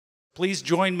please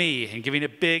join me in giving a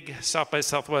big South by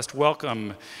Southwest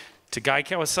welcome to Guy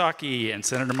Kawaski and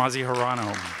Senator Mazie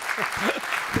Hirono.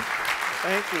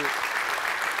 Thank you.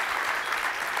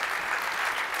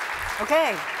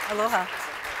 Okay, aloha.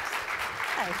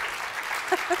 Hi.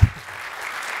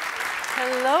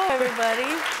 Hello,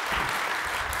 everybody.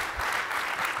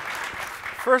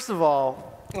 First of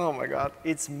all, oh my God,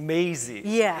 it's Mazie.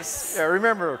 Yes. Yeah,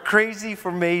 remember, crazy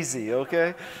for Mazie,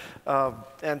 okay?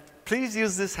 And please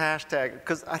use this hashtag,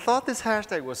 because I thought this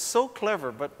hashtag was so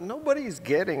clever, but nobody's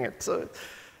getting it. So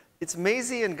it's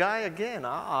Mazie and Guy again.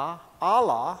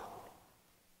 Allah.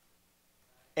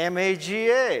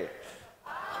 M-A-G-A.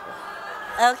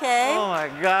 Okay. Oh my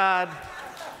God.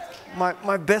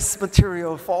 My best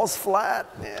material falls flat.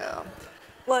 Yeah.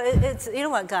 Well, it's, you know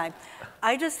what, Guy?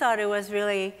 I just thought it was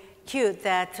really cute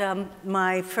that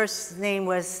my first name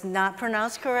was not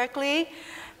pronounced correctly.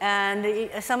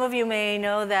 And some of you may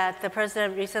know that the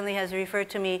president recently has referred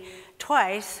to me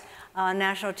twice on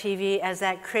national TV as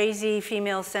that crazy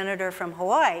female senator from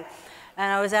Hawaii.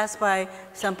 And I was asked by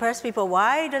some press people,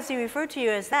 why does he refer to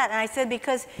you as that? And I said,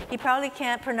 because he probably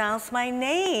can't pronounce my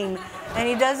name. And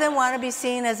he doesn't want to be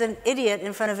seen as an idiot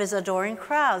in front of his adoring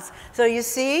crowds. So you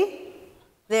see,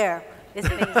 there, it's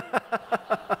amazing.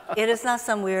 It is not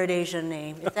some weird Asian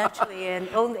name. It's actually an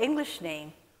old English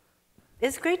name.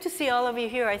 It's great to see all of you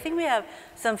here. I think we have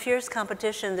some fierce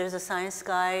competition. There's a science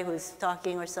guy who's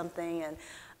talking or something. And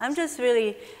I'm just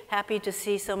really happy to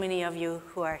see so many of you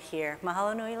who are here.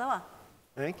 Mahalo nui loa.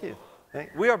 Thank you.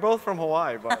 We are both from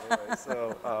Hawaii, by the way.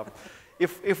 So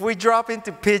if we drop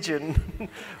into Pidgin,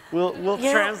 we'll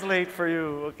translate for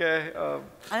you, okay?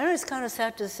 I know it's kind of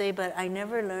sad to say, but I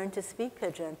never learned to speak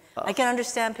Pidgin. I can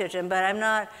understand Pidgin, but I'm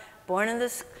not born in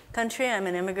this country. I'm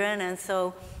an immigrant, and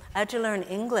so I had to learn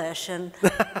English, and,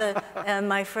 and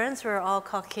my friends were all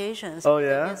Caucasians. Oh,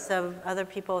 yeah? Because other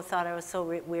people thought I was so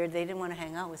weird, they didn't want to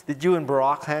hang out with me. Did you and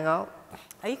Barack hang out?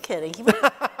 Are you kidding?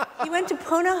 He went to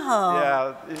Punahou.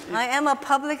 Yeah. I am a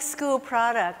public school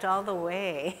product all the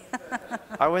way.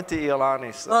 I went to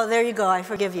Iolani. So well, there you go. I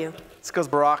forgive you. it's because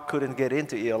Barack couldn't get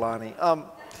into Iolani.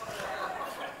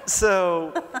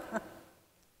 So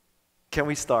can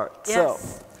we start? Yes.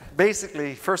 So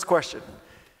basically, first question.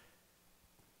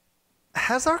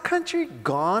 Has our country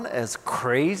gone as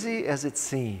crazy as it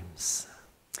seems?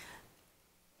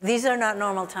 These are not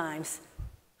normal times.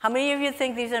 How many of you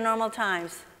think these are normal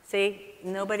times? See,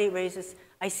 nobody raises.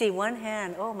 I see one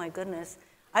hand. Oh, my goodness.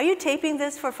 Are you taping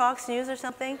this for Fox News or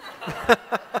something?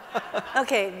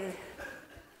 Okay,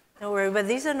 don't worry, but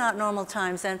these are not normal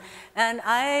times. And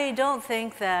I don't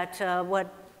think that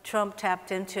what Trump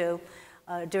tapped into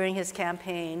during his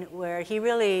campaign, where he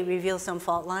really revealed some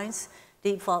fault lines,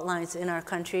 deep fault lines in our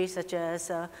country, such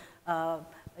as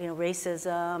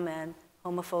racism and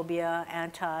homophobia,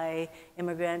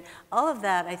 anti-immigrant, all of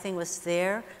that I think was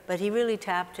there, but he really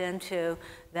tapped into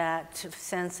that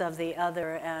sense of the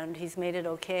other, and he's made it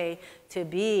okay to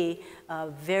be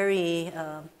very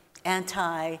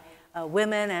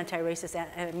anti-women, anti-racist,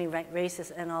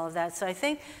 racist and all of that. So I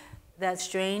think that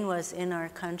strain was in our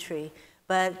country,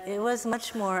 but it was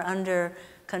much more under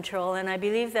control, and I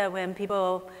believe that when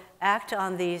people act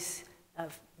on these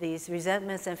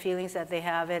resentments and feelings that they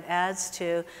have, it adds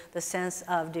to the sense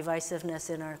of divisiveness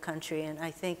in our country, and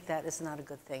I think that is not a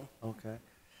good thing. Okay.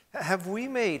 Have we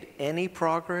made any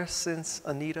progress since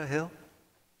Anita Hill?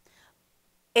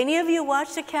 Any of you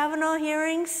watched the Kavanaugh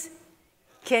hearings?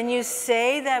 Can you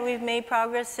say that we've made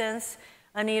progress since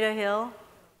Anita Hill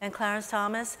and Clarence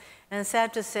Thomas? And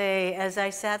sad to say, as I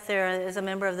sat there as a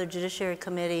member of the Judiciary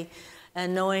Committee,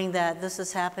 and knowing that this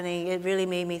is happening, it really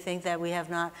made me think that we have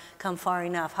not come far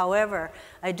enough. However,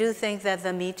 I do think that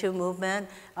the Me Too movement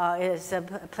is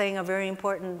playing a very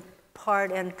important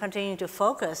part and continuing to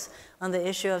focus on the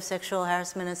issue of sexual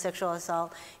harassment and sexual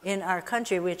assault in our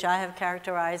country, which I have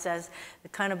characterized as the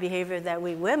kind of behavior that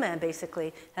we women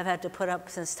basically have had to put up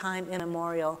since time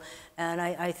immemorial. And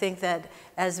I think that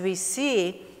as we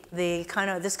see this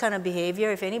kind of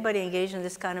behavior, if anybody engaged in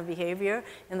this kind of behavior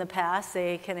in the past,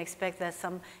 they can expect that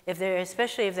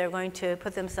especially if they're going to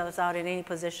put themselves out in any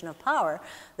position of power,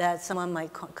 that someone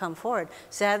might come forward.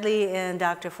 Sadly, in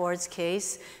Dr. Ford's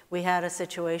case, we had a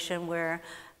situation where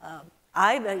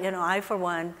I for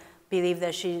one believe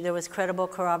that there was credible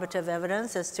corroborative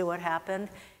evidence as to what happened,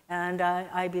 and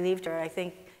I believed her. I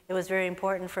think it was very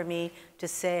important for me to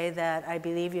say that I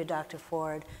believe you, Dr.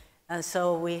 Ford. And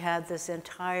so we had this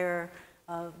entire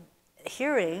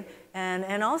hearing,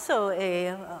 and also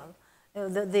the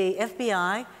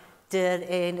FBI did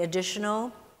an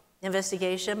additional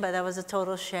investigation, but that was a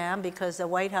total sham because the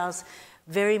White House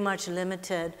very much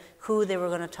limited who they were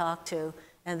going to talk to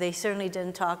And they certainly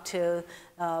didn't talk to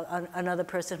another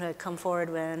person who had come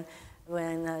forward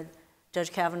when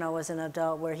Judge Kavanaugh was an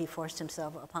adult, where he forced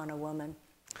himself upon a woman.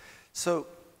 So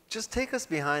just take us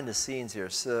behind the scenes here.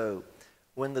 So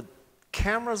when the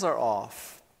cameras are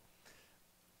off,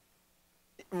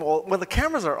 well, when the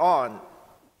cameras are on,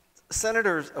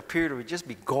 senators appear to just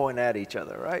be going at each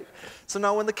other, right? So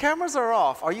now when the cameras are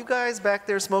off, are you guys back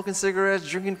there smoking cigarettes,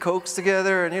 drinking Cokes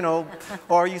together, and, you know,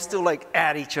 or are you still like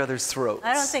at each other's throats?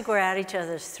 I don't think we're at each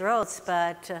other's throats,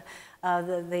 but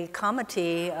the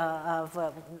comity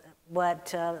of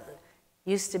what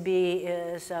used to be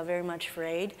is very much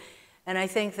frayed. And I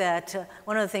think that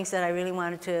one of the things that I really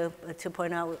wanted to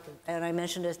point out, and I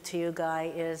mentioned it to you,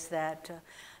 Guy, is that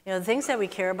you know, the things that we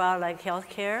care about, like health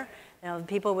care, you know,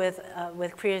 people with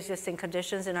pre-existing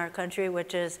conditions in our country,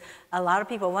 which is a lot of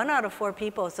people, 1 out of 4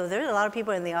 people. So there's a lot of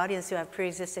people in the audience who have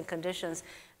pre-existing conditions.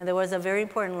 And there was a very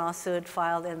important lawsuit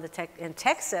filed in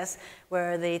Texas,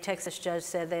 where the Texas judge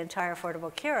said the entire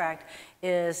Affordable Care Act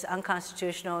is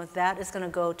unconstitutional. That is going to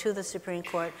go to the Supreme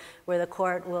Court, where the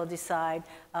court will decide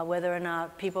whether or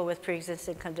not people with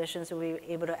pre-existing conditions will be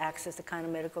able to access the kind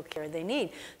of medical care they need.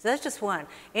 So that's just one.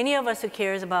 Any of us who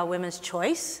cares about women's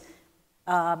choice,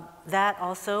 that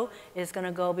also is going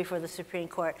to go before the Supreme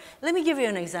Court. Let me give you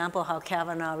an example how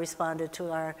Kavanaugh responded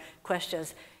to our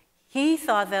questions. He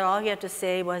thought that all he had to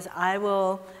say was, I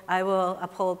will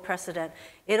uphold precedent.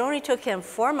 It only took him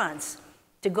 4 months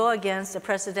to go against a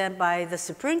precedent by the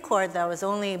Supreme Court that was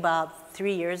only about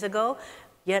 3 years ago,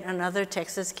 yet another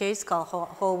Texas case called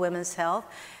Whole Women's Health.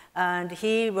 And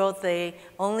he wrote the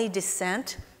only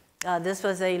dissent. This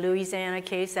was a Louisiana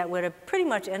case that would have pretty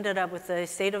much ended up with the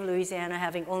state of Louisiana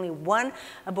having only one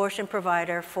abortion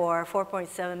provider for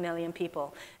 4.7 million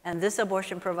people. And this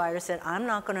abortion provider said, I'm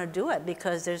not going to do it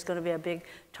because there's going to be a big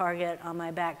target on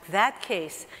my back. That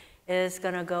case is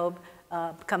going to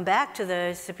come back to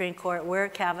the Supreme Court, where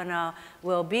Kavanaugh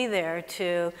will be there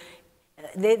to,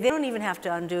 they don't even have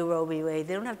to undo Roe v. Wade.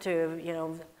 They don't have to, you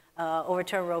know,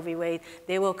 overturn Roe v. Wade.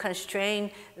 They will constrain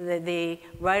the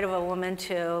right of a woman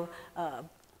to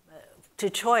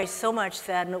choice so much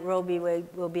that Roe v. Wade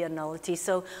will be a nullity.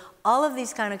 So all of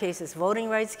these kind of cases, voting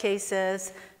rights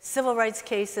cases, civil rights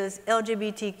cases,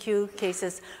 LGBTQ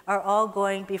cases, are all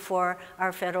going before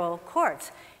our federal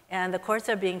courts. And the courts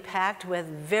are being packed with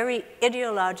very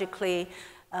ideologically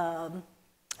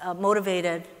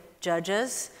motivated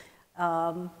judges,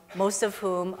 most of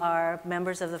whom are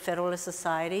members of the Federalist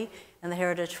Society and the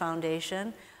Heritage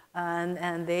Foundation,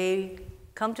 and they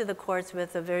come to the courts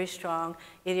with a very strong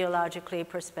ideological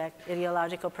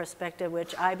perspective,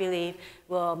 which I believe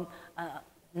will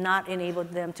not enable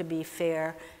them to be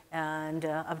fair and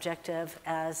objective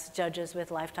as judges with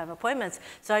lifetime appointments.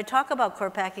 So I talk about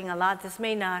court packing a lot. This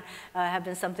may not have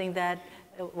been something that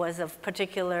was of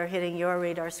particular hitting your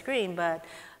radar screen, but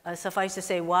suffice to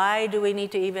say, why do we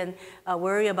need to even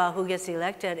worry about who gets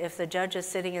elected if the judges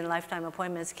sitting in lifetime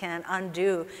appointments can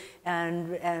undo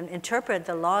and interpret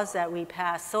the laws that we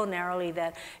pass so narrowly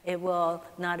that it will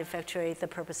not effectuate the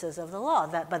purposes of the law?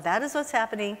 But that is what's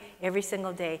happening every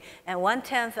single day. And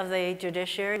 1/10 of the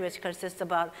judiciary, which consists of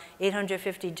about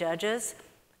 850 judges,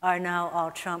 are now all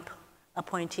Trump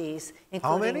appointees,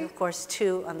 including, of course,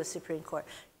 2 on the Supreme Court.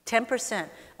 10%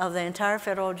 of the entire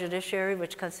federal judiciary,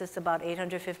 which consists of about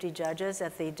 850 judges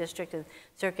at the district and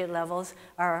circuit levels,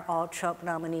 are all Trump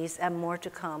nominees, and more to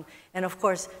come. And of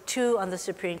course, 2 on the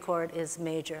Supreme Court is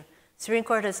major. Supreme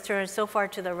Court has turned so far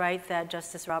to the right that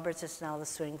Justice Roberts is now the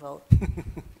swing vote.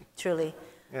 Truly.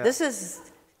 Yeah.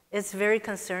 It's very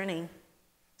concerning.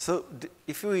 So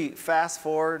if we fast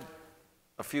forward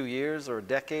a few years or a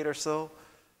decade or so,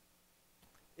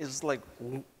 is like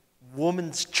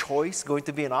woman's choice going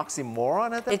to be an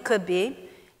oxymoron at that? It could be.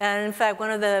 And in fact, one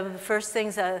of the first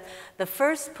things, the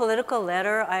first political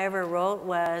letter I ever wrote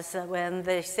was when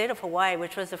the state of Hawaii,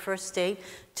 which was the first state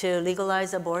to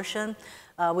legalize abortion,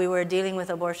 we were dealing with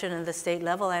abortion at the state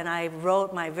level, and I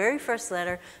wrote my very first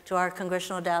letter to our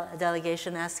congressional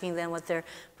delegation asking them what their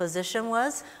position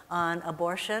was on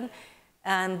abortion.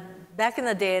 And back in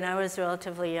the day, and I was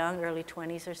relatively young, early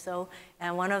 20s or so,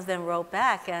 and one of them wrote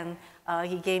back, and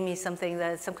he gave me some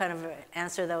kind of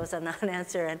answer that was a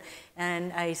non-answer,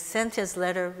 and I sent his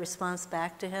letter response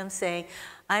back to him saying,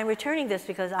 I'm returning this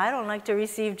because I don't like to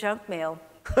receive junk mail.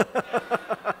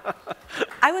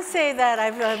 I would say that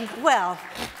well,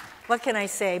 what can I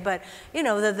say? But, you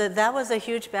know, that was a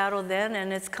huge battle then,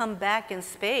 and it's come back in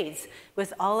spades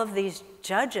with all of these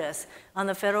judges on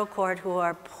the federal court who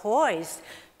are poised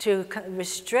to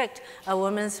restrict a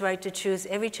woman's right to choose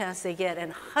every chance they get.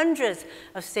 And hundreds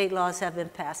of state laws have been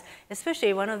passed,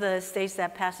 especially one of the states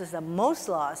that passes the most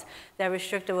laws that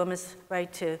restrict a woman's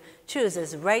right to choose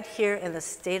is right here in the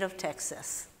state of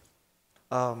Texas.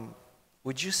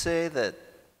 Would you say that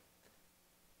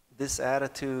this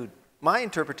attitude, my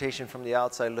interpretation from the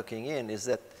outside looking in, is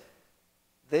that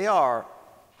they are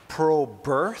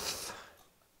pro-birth,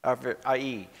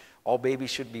 i.e., all babies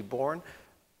should be born,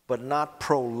 but not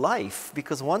pro-life,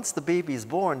 because once the baby is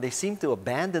born, they seem to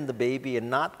abandon the baby and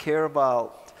not care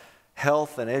about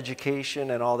health and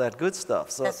education and all that good stuff.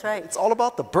 So that's right. It's all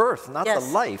about the birth, not the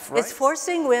life, right? It's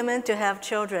forcing women to have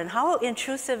children. How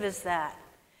intrusive is that?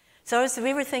 So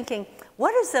we were thinking,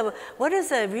 what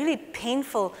is a really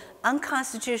painful,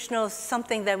 unconstitutional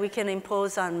something that we can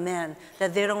impose on men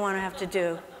that they don't want to have to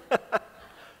do?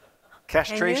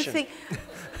 Castration. And you think,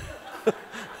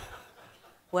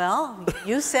 well,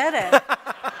 you said it.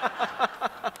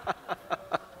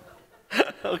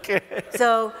 Okay.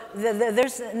 So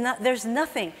there's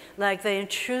nothing like the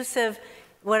intrusive,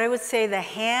 what I would say, the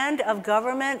hand of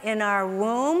government in our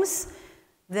wombs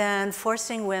than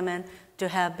forcing women to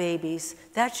have babies.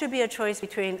 That should be a choice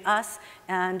between us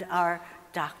and our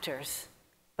doctors.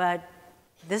 But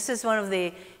this is one of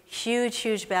the huge,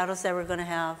 huge battles that we're going to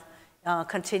have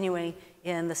continuing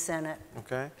in the Senate.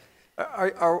 Okay.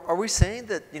 Are we saying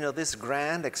that, you know, this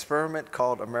grand experiment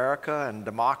called America and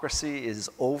democracy is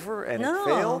over and it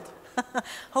failed?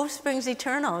 Hope springs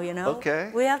eternal, you know.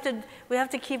 Okay. We have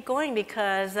to keep going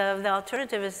because the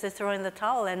alternative is to throw in the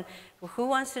towel, and who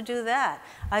wants to do that?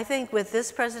 I think with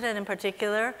this president in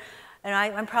particular, and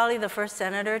I'm probably the first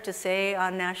senator to say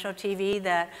on national TV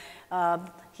that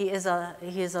he is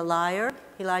a liar.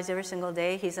 He lies every single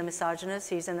day. He's a misogynist.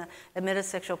 He's an admitted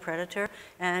sexual predator,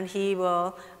 and he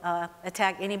will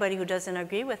attack anybody who doesn't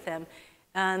agree with him.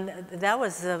 And that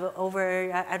was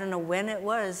over, I don't know when it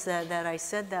was that I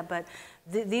said that, but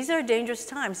these are dangerous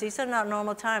times. These are not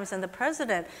normal times, and the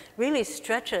president really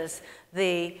stretches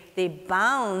the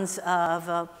bounds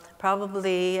of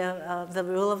probably the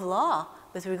rule of law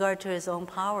with regard to his own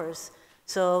powers.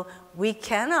 So we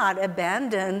cannot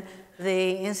abandon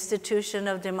the institution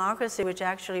of democracy, which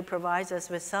actually provides us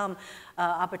with some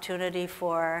opportunity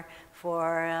for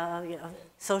you know,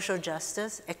 social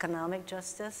justice, economic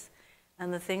justice,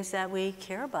 and the things that we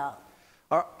care about.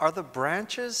 Are the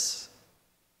branches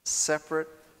separate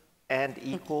and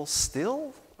equal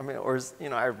still? I mean, or is, you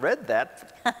know, I read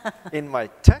that in my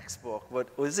textbook, but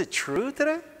is it true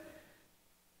today?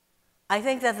 I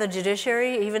think that the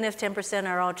judiciary, even if 10%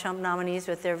 are all Trump nominees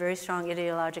with their very strong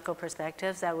ideological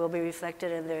perspectives, that will be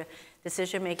reflected in their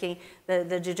decision making.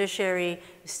 The judiciary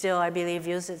still, I believe,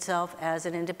 views itself as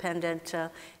an independent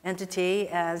entity,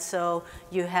 and so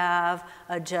you have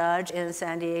a judge in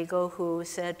San Diego who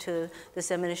said to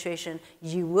this administration,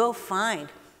 you will find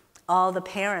all the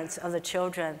parents of the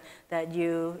children that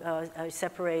you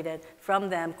separated from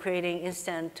them, creating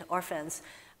instant orphans.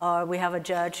 We have a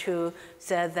judge who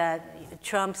said that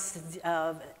Trump's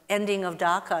ending of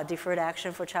DACA, deferred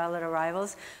action for childhood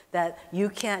arrivals, that you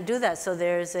can't do that. So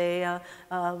there's a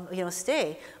you know,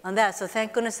 stay on that. So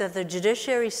thank goodness that the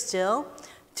judiciary still,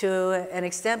 to an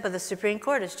extent, but the Supreme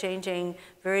Court is changing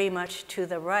very much to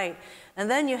the right.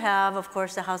 And then you have, of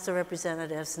course, the House of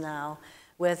Representatives now,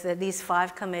 with at least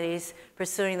 5 committees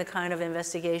pursuing the kind of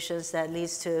investigations that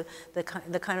leads to the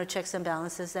kind of checks and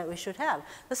balances that we should have.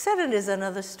 The Senate is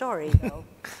another story, though,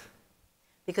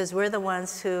 because we're the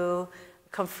ones who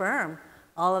confirm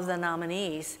all of the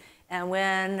nominees. And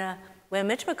when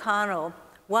Mitch McConnell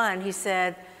won, he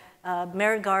said,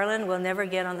 Merrick Garland will never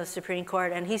get on the Supreme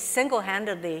Court, and he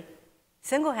single-handedly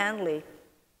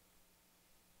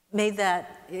made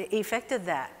that, effected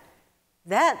that.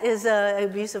 That is an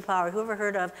abuse of power. Who ever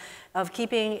heard of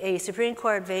keeping a Supreme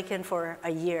Court vacant for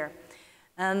a year?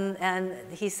 And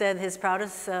he said his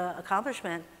proudest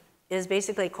accomplishment is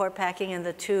basically court packing and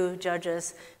the 2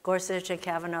 judges, Gorsuch and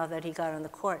Kavanaugh, that he got on the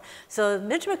court. So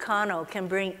Mitch McConnell can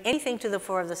bring anything to the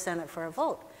floor of the Senate for a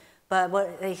vote.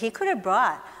 But he could have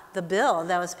brought the bill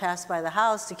that was passed by the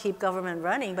House to keep government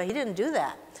running, but he didn't do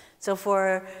that. So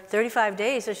for 35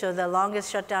 days or so, the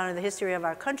longest shutdown in the history of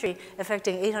our country,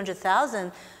 affecting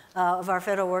 800,000 of our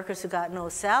federal workers who got no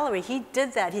salary, he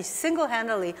did that. He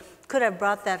single-handedly could have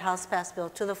brought that House-passed bill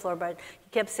to the floor, but he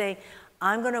kept saying,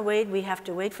 I'm going to wait. We have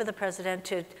to wait for the president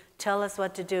to tell us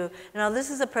what to do. Now,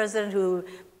 this is a president who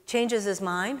changes his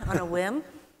mind on a whim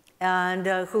and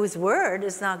whose word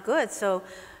is not good. So,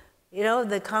 you know,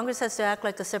 the Congress has to act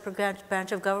like a separate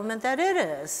branch of government that it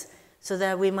is, so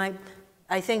that we might,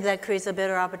 I think that creates a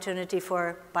better opportunity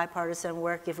for bipartisan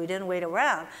work if we didn't wait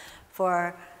around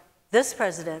for this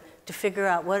president to figure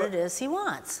out what it is he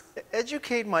wants.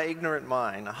 Educate my ignorant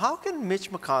mind. How can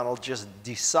Mitch McConnell just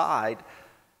decide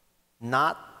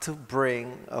not to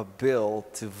bring a bill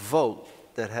to vote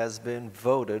that has been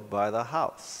voted by the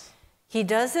House? He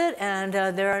does it, and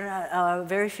there are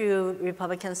very few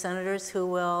Republican senators who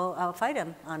will fight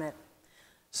him on it.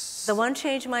 The one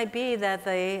change might be that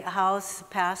the House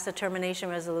passed a termination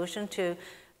resolution to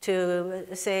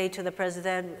say to the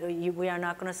president, we are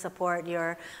not going to support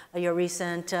your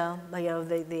recent,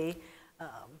 the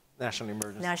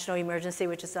national emergency,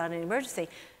 which is not an emergency.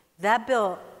 That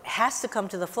bill has to come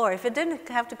to the floor. If it didn't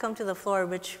have to come to the floor,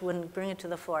 Rich wouldn't bring it to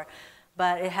the floor.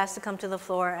 But it has to come to the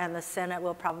floor, and the Senate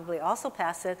will probably also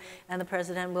pass it, and the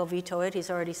president will veto it.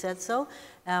 He's already said so.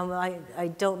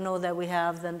 I don't know that we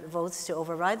have the votes to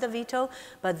override the veto,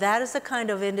 but that is the kind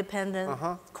of independent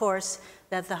course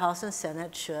that the House and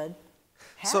Senate should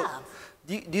have. So,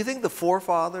 do you think the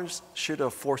forefathers should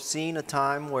have foreseen a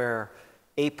time where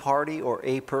a party or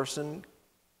a person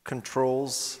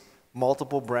controls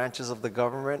multiple branches of the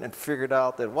government and figured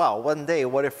out that, wow, one day,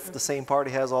 what if the same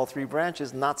party has all three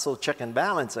branches? Not so check and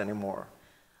balance anymore.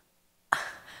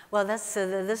 Well, this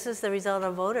is the result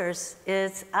of voters.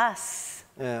 It's us.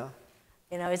 Yeah.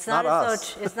 You know, it's not not as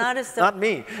us. though it's not as though Not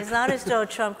me. It's not as though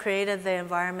Trump created the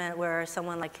environment where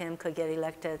someone like him could get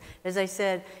elected. As I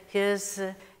said, his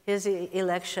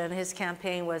election, his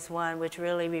campaign was one which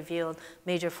really revealed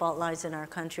major fault lines in our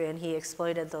country, and he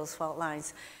exploited those fault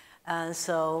lines. And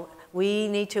so we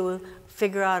need to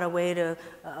figure out a way to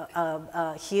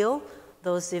heal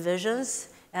those divisions.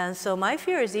 And so my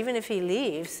fear is even if he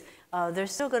leaves,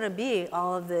 there's still going to be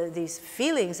all of these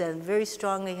feelings and very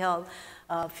strongly held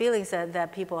feelings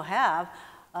that people have.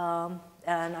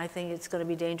 And I think it's going to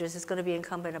be dangerous. It's going to be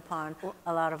incumbent upon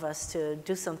a lot of us to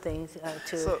do something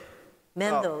to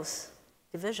mend those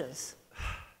divisions.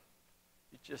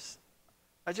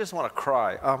 I just want to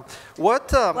cry.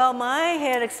 Well, my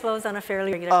head explodes on a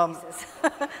fairly regular basis.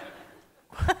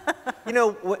 You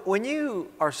know, when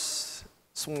you are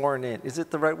sworn in, is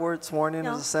it the right word, sworn in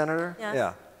as a senator? Yes.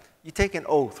 Yeah. You take an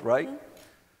oath, right?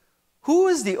 Who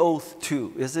is the oath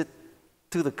to? Is it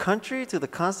to the country, to the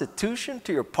Constitution,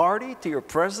 to your party, to your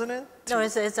president? No,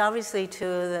 it's obviously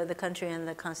to the country and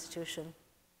the Constitution.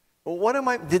 Well, what am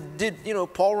I? Did you know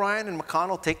Paul Ryan and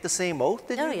McConnell take the same oath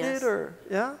that you did, or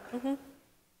yeah?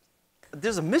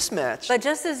 There's a mismatch. But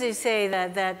just as you say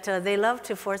that they love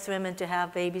to force women to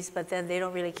have babies, but then they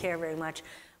don't really care very much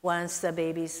once the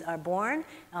babies are born,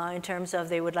 in terms of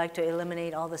they would like to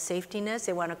eliminate all the safety nets.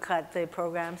 They want to cut the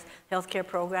programs, healthcare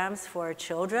programs for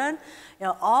children. You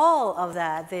know, all of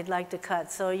that they'd like to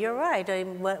cut. So you're right. I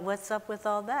mean, what's up with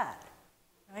all that?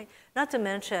 Right? Not to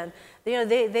mention, you know,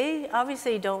 they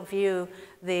obviously don't view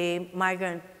the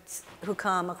migrants who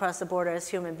come across the border as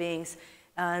human beings.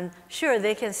 And sure,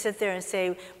 they can sit there and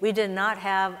say, we did not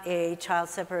have a child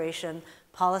separation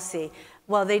policy.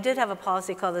 Well, they did have a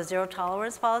policy called the zero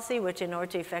tolerance policy, which in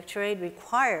order to effectuate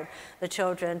required the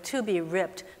children to be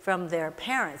ripped from their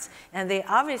parents. And they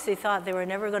obviously thought they were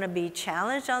never going to be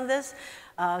challenged on this,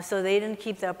 so they didn't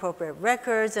keep the appropriate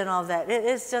records and all that.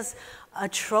 It's just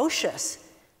atrocious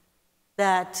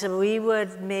that we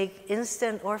would make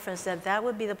instant orphans, that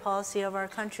would be the policy of our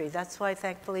country. That's why,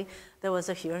 thankfully, there was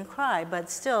a hue and cry. But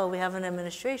still, we have an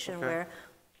administration where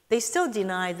they still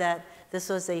deny that this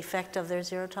was the effect of their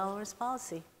zero tolerance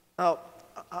policy. Now,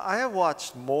 I have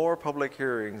watched more public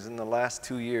hearings in the last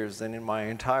 2 years than in my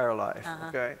entire life,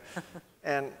 okay?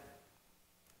 And,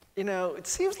 you know, it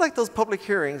seems like those public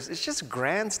hearings, it's just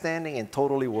grandstanding and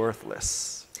totally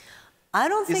worthless. I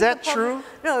don't think Is that true?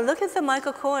 No, look at the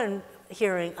Michael Cohen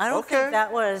hearing. I don't think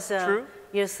that was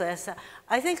useless.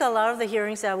 I think a lot of the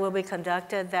hearings that will be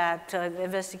conducted that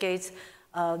investigates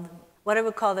what I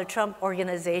would call the Trump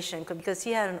organization, because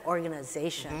he had an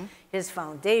organization, his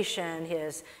foundation,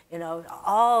 his, you know,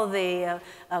 all the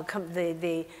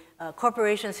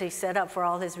corporations he set up for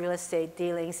all his real estate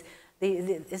dealings.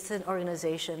 It's an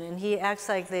organization, and he acts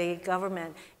like the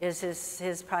government is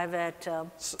his private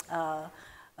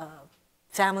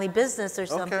family business or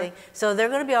something. So there are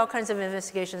going to be all kinds of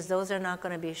investigations. Those are not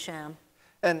going to be sham.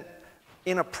 And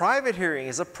in a private hearing,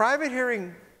 is a private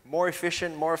hearing more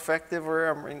efficient, more effective,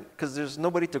 or because there's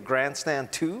nobody to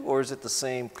grandstand to, or is it the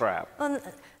same crap? Well,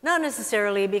 not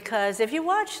necessarily, because if you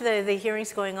watch the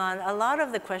hearings going on, a lot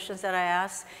of the questions that I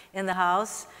ask in the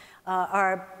House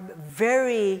are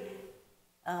very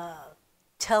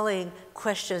telling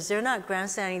questions. They're not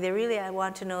grandstanding. They really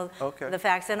want to know the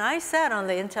facts. And I sat on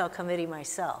the Intel committee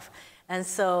myself. And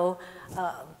so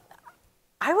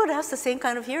I would ask the same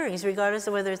kind of hearings, regardless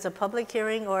of whether it's a public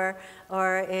hearing or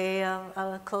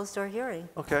a closed-door hearing.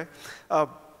 Okay.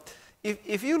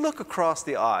 if you look across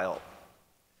the aisle,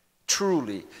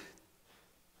 truly,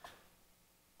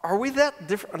 are we that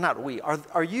different? Not we.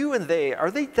 Are you and they?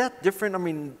 Are they that different? I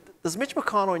mean, does Mitch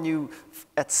McConnell and you,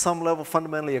 at some level,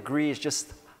 fundamentally agree? It's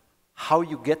just how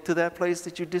you get to that place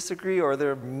that you disagree, or are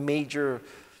there major,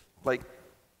 like,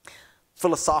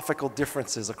 philosophical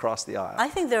differences across the aisle? I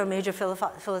think there are major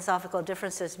philosophical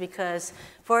differences because,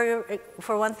 for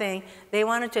one thing, they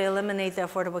wanted to eliminate the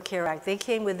Affordable Care Act. They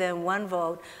came within one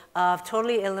vote of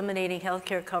totally eliminating health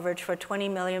care coverage for 20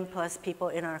 million plus people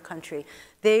in our country.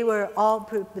 They were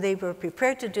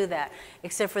prepared to do that,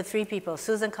 except for 3 people: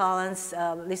 Susan Collins,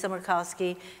 Lisa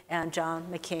Murkowski, and John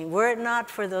McCain. Were it not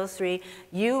for those 3,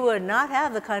 you would not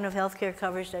have the kind of health care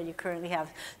coverage that you currently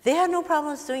have. They had no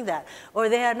problems doing that, or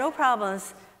they had no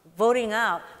problems voting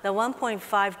out the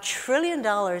 $1.5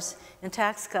 trillion in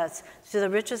tax cuts to the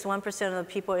richest 1% of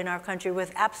the people in our country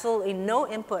with absolutely no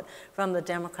input from the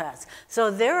Democrats.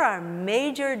 So there are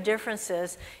major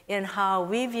differences in how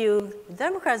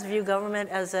Democrats view government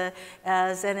as an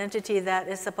entity that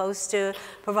is supposed to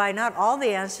provide not all the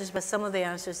answers, but some of the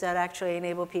answers that actually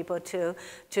enable people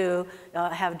to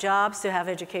have jobs, to have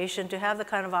education, to have the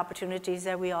kind of opportunities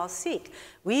that we all seek.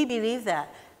 We believe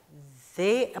that.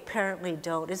 They apparently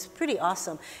don't. It's pretty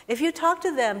awesome. If you talk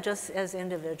to them just as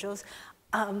individuals,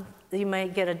 you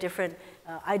might get a different,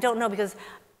 I don't know, because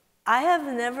I have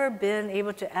never been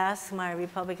able to ask my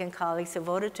Republican colleagues who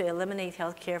voted to eliminate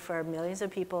health care for millions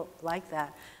of people like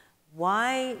that,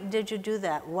 why did you do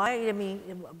that? Why, I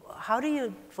mean, how do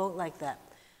you vote like that?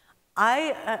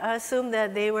 I assume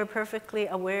that they were perfectly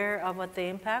aware of what the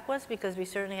impact was because we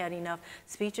certainly had enough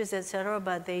speeches, et cetera,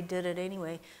 but they did it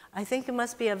anyway. I think it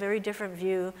must be a very different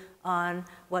view on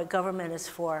what government is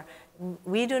for.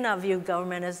 We do not view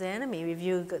government as the enemy. We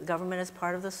view government as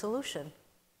part of the solution.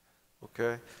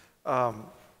 Okay. I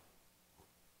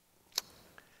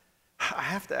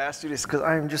have to ask you this because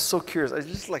I'm just so curious. It's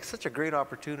just like such a great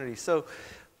opportunity. So,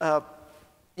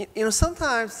 you know,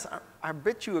 sometimes, I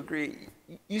bet you agree,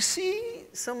 you see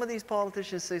some of these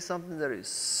politicians say something that is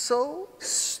so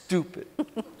stupid.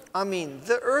 I mean,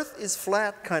 the earth is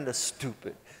flat kind of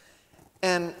stupid.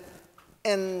 And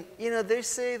you know, they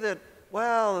say that,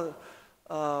 well,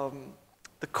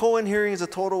 the Cohen hearing is a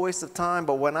total waste of time,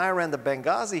 but when I ran the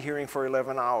Benghazi hearing for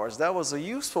 11 hours, that was a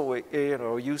useful way, you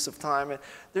know, use of time.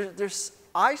 And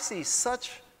I see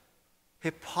such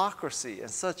hypocrisy and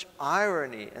such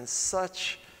irony and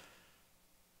such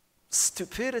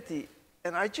stupidity.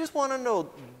 And I just want to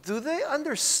know, do they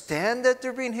understand that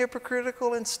they're being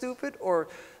hypocritical and stupid, or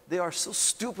they are so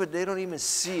stupid they don't even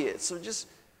see it? So just,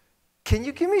 can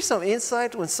you give me some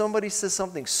insight when somebody says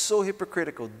something so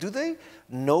hypocritical? Do they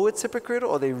know it's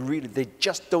hypocritical, or they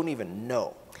just don't even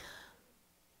know?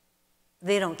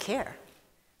 They don't care.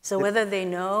 So whether they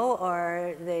know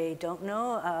or they don't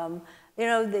know, you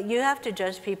know, you have to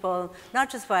judge people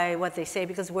not just by what they say,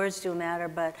 because words do matter,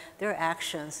 but their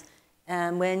actions.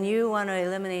 And when you want to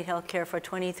eliminate health care for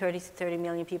 20, 30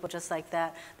 million people just like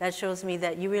that, that shows me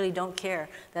that you really don't care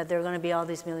that there are going to be all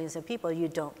these millions of people. You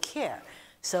don't care.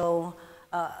 So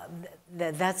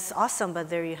that's awesome, but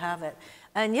there you have it.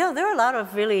 And yeah, there are a lot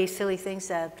of really silly things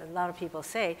that a lot of people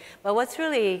say. But what's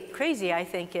really crazy, I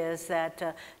think, is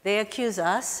that they accuse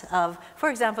us of, for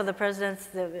example, the president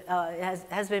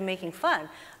has been making fun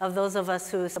of those of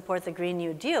us who support the Green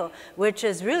New Deal, which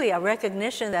is really a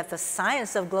recognition that the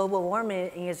science of global warming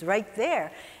is right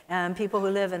there. And people who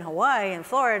live in Hawaii and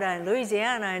Florida and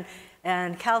Louisiana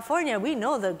and California, we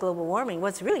know the global warming.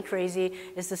 What's really crazy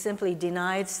is to simply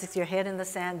deny, stick your head in the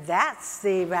sand. That's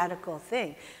the radical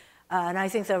thing. And I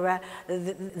think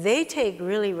they take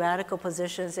really radical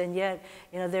positions, and yet,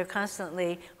 you know, they're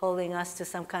constantly holding us to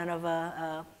some kind of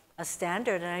a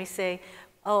standard. And I say,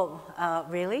 oh,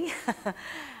 really?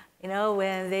 You know,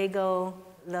 when they go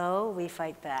low, we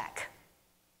fight back.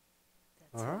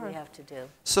 That's what we have to do.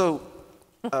 So,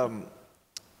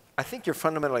 I think you're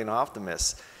fundamentally an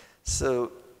optimist.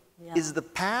 So, is the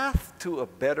path to a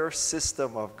better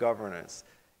system of governance,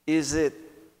 is it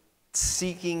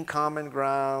seeking common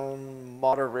ground,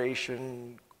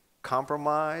 moderation,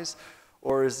 compromise,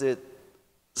 or is it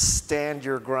stand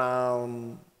your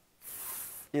ground?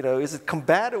 You know, is it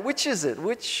combative? Which is it?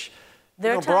 Which, you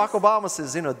know, Barack Obama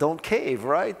says, you know, don't cave,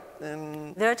 right?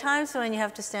 And there are times when you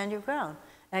have to stand your ground,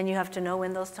 and you have to know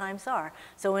when those times are.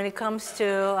 So when it comes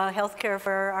to health care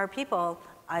for our people,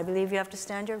 I believe you have to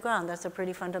stand your ground. That's a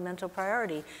pretty fundamental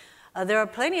priority. There are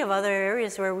plenty of other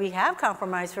areas where we have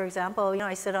compromised. For example, you know,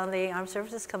 I sit on the Armed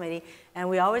Services Committee, and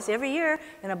we always, every year,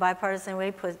 in a bipartisan way,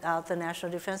 put out the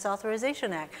National Defense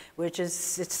Authorization Act, which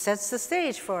is, it sets the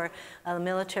stage for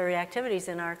military activities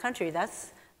in our country.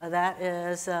 That's That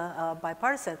is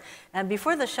bipartisan. And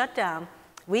before the shutdown,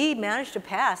 we managed to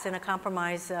pass in a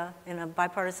compromise, in a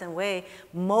bipartisan way,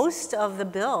 most of the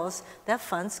bills that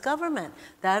funds government.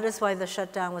 That is why the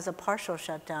shutdown was a partial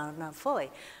shutdown, not fully.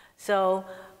 So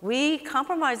we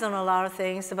compromise on a lot of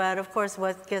things, but of course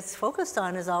what gets focused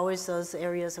on is always those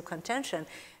areas of contention.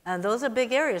 And those are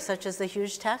big areas, such as the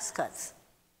huge tax cuts.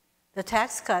 The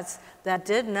tax cuts that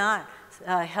did not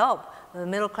help the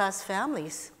middle-class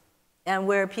families, and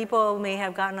where people may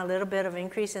have gotten a little bit of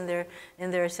increase in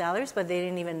their salaries, but they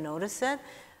didn't even notice it.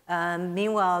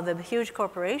 Meanwhile, the huge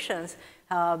corporations,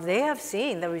 they have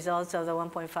seen the results of the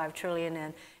 1.5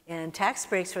 trillion in tax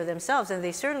breaks for themselves, and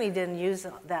they certainly didn't use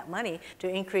that money to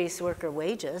increase worker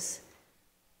wages.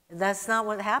 That's not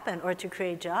what happened, or to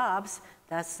create jobs.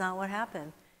 That's not what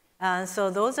happened.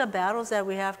 So those are battles that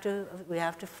we have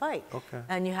to fight. Okay.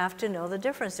 And you have to know the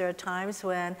difference. There are times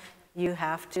when you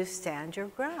have to stand your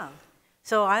ground.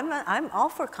 So I'm all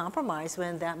for compromise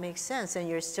when that makes sense and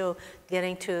you're still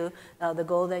getting to the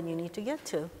goal that you need to get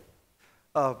to.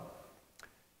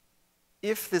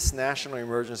 If this national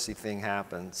emergency thing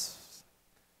happens,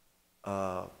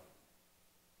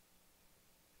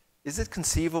 is it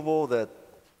conceivable that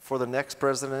for the next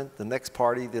president, the next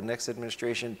party, the next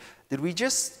administration, did we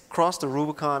just cross the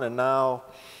Rubicon and now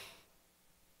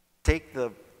take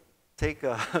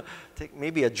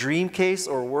maybe a dream case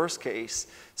or worst case?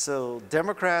 So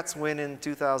Democrats win in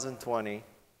 2020.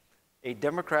 A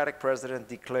Democratic president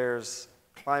declares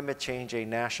climate change a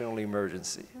national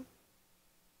emergency.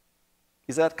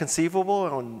 Is that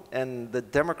conceivable? And the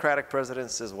Democratic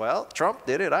president says, well, Trump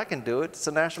did it, I can do it, it's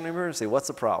a national emergency, what's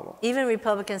the problem? Even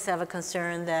Republicans have a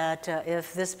concern that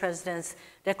if this president's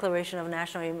declaration of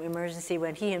national emergency,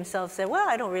 when he himself said, well,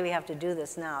 I don't really have to do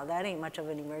this now, that ain't much of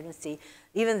an emergency,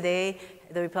 even the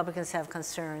Republicans have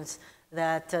concerns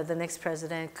that the next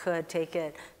president could take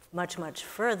it much, much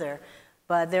further.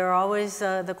 But there are always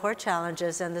the court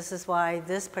challenges, and this is why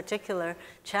this particular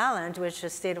challenge, which the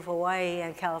state of Hawaii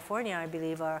and California, I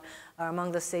believe, are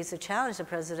among the states that challenge the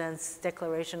president's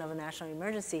declaration of a national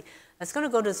emergency. It's going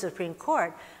to go to the Supreme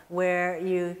Court, where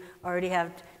you already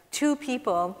have two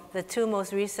people, the two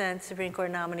most recent Supreme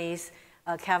Court nominees,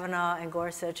 Kavanaugh and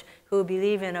Gorsuch, who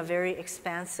believe in a very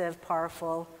expansive,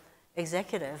 powerful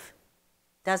executive.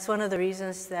 That's one of the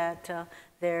reasons that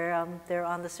they're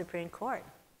on the Supreme Court,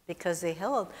 because they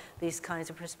held these kinds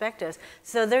of perspectives.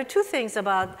 So there are two things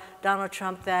about Donald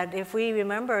Trump that if we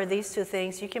remember these two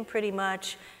things, you can pretty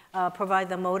much provide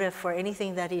the motive for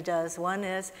anything that he does. One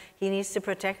is he needs to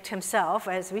protect himself.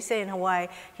 As we say in Hawaii,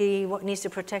 he needs to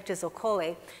protect his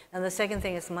okole. And the second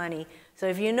thing is money. So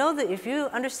if you know that, if you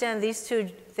understand these two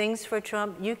things for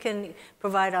Trump, you can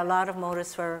provide a lot of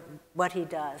motives for what he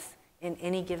does in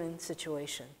any given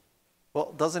situation.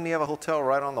 Well, doesn't he have a hotel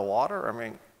right on the water? I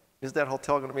mean, is that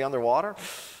hotel going to be underwater?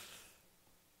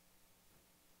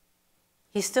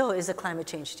 He still is a climate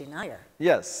change denier.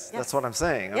 Yes, that's what I'm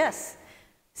saying. Yes.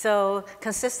 So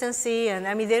consistency, and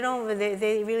I mean,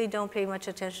 they really don't pay much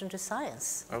attention to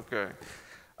science. Okay.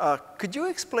 Could you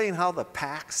explain how the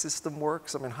PAC system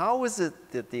works? I mean, how is it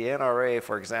that the NRA,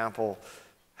 for example,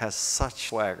 has such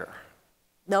swagger?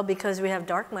 No, because we have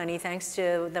dark money, thanks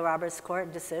to the Roberts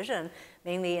Court decision,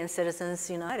 mainly in Citizens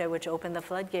United, which opened the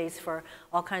floodgates for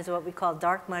all kinds of what we call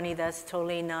dark money that's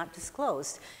totally not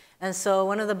disclosed. And so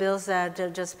one of the bills that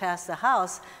just passed the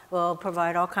House will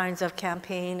provide all kinds of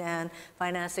campaign and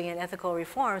financing and ethical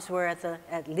reforms where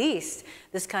at least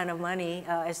this kind of money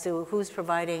as to who's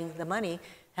providing the money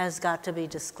has got to be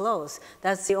disclosed.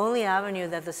 That's the only avenue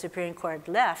that the Supreme Court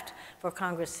left for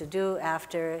Congress to do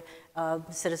after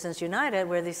Citizens United,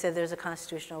 where they said there's a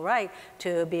constitutional right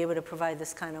to be able to provide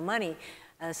this kind of money.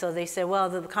 And so they said, well,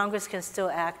 the Congress can still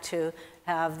act to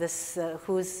have this,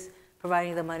 who's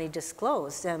providing the money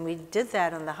disclosed. And we did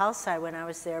that on the House side when I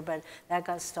was there, but that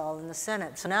got stalled in the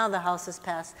Senate. So now the House has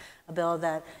passed a bill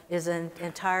that is an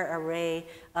entire array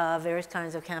of various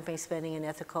kinds of campaign spending and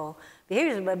ethical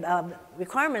behaviors,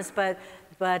 requirements, but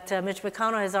Mitch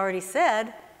McConnell has already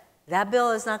said that bill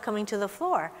is not coming to the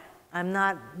floor. I'm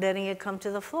not letting it come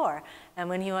to the floor. And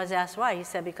when he was asked why, he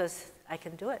said, because I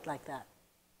can do it like that.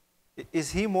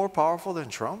 Is he more powerful than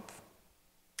Trump?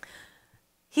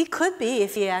 He could be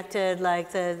if he acted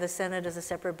like the Senate is a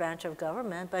separate branch of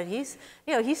government, but he's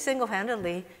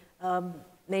single-handedly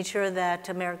made sure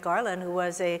that Merrick Garland, who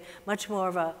was a much more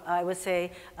of a, I would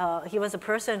say, he was a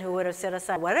person who would have set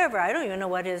aside whatever. I don't even know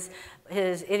what his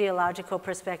ideological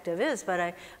perspective is,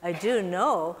 but I do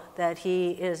know that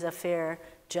he is a fair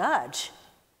judge.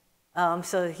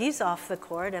 So he's off the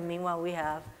court, and meanwhile we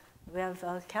have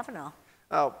Kavanaugh.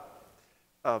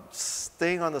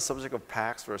 Staying on the subject of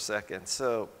PACs for a second.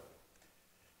 So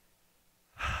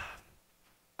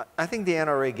I think the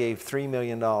NRA gave $3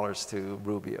 million to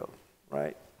Rubio,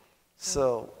 right?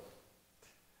 So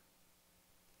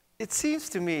it seems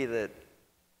to me that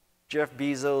Jeff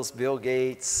Bezos, Bill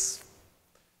Gates,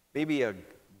 maybe a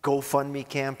GoFundMe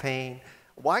campaign,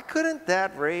 why couldn't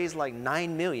that raise like $9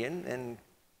 million and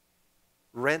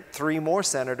rent 3 more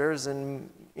senators and,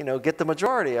 you know, get the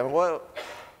majority? I mean, well,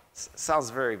 sounds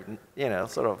very, you know,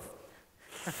 sort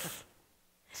of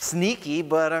sneaky,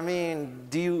 but I mean,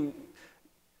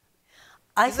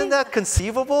 isn't that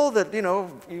conceivable that, you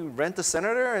know, you rent a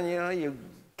senator and, you know, you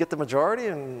get the majority,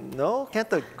 and no? Can't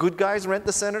the good guys rent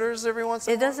the senators every once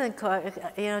in a while? It doesn't,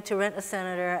 you know, to rent a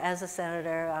senator as a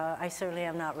senator, I certainly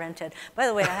am not rented. By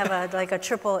the way, I have like a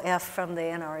triple F from the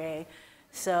NRA.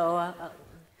 So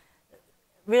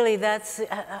really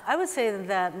I would say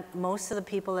that most of the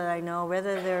people that I know,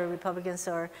 whether they're Republicans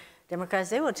or Democrats,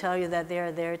 they will tell you that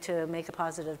they're there to make a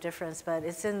positive difference, but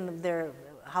it's in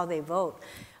how they vote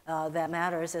that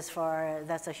matters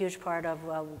that's a huge part of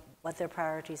what their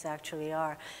priorities actually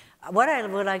are. What I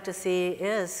would like to see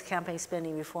is campaign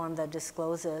spending reform that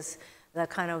discloses the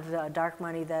kind of dark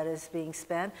money that is being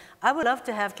spent. I would love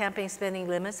to have campaign spending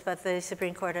limits, but the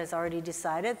Supreme Court has already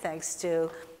decided, thanks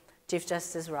to Chief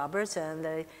Justice Roberts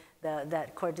and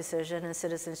that court decision in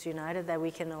Citizens United, that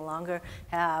we can no longer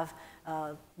have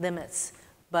limits.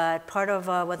 But part of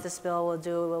what this bill will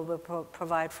do will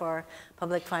provide for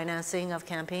public financing of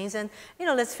campaigns. And, you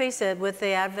know, let's face it, with the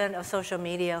advent of social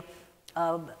media,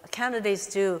 candidates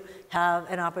do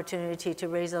have an opportunity to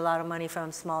raise a lot of money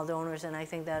from small donors, and I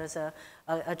think that is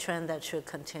a trend that should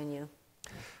continue.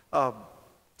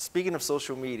 Speaking of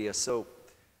social media, so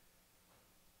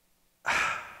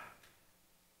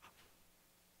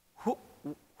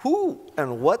who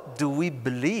and what do we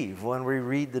believe when we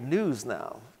read the news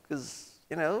now? Because,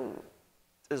 you know,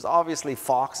 there's obviously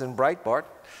Fox and Breitbart.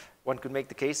 One could make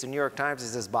the case the New York Times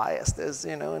is as biased as,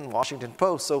 you know, in Washington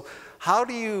Post. So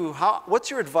what's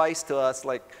your advice to us,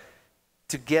 like,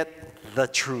 to get the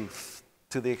truth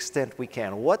to the extent we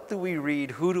can? What do we read?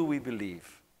 Who do we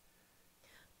believe?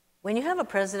 When you have a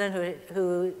president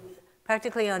who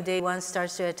practically on day one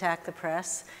starts to attack the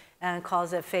press and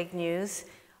calls it fake news,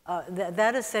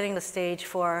 that is setting the stage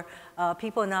for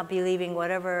people not believing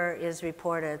whatever is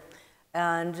reported.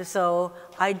 And so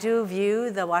I do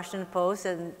view the Washington Post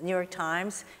and New York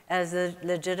Times as the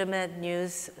legitimate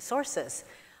news sources.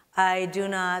 I do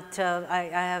not, I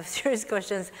have serious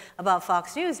questions about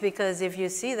Fox News, because if you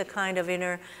see the kind of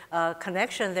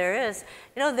connection there is,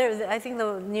 you know, I think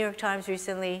the New York Times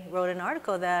recently wrote an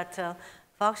article that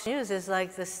Fox News is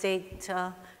like the state,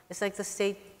 it's like the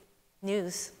state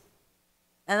news.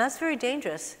 And that's very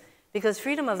dangerous, because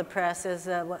freedom of the press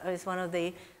is one of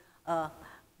the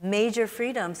major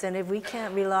freedoms, and if we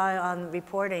can't rely on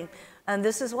reporting, and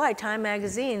this is why Time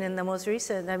Magazine in the most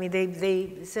recent, I mean,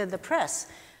 they said the press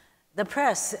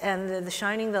and the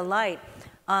shining the light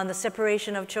on the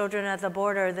separation of children at the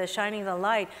border, the shining the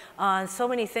light on so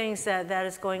many things that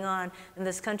is going on in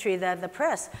this country, that the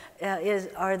press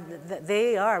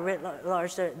they are writ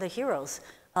large the heroes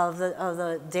of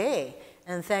the day.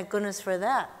 And thank goodness for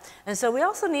that. And so we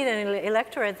also need an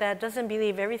electorate that doesn't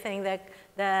believe everything that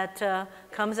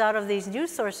comes out of these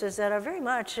news sources that are very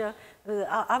much,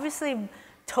 obviously,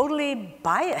 totally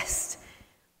biased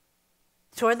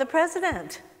toward the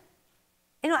president.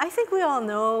 You know, I think we all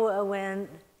know when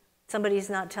somebody's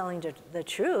not telling the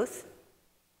truth.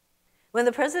 When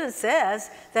the president says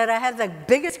that I had the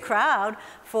biggest crowd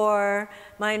for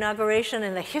my inauguration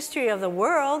in the history of the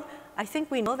world, I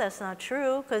think we know that's not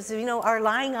true, because, you know, our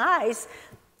lying eyes,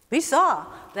 we saw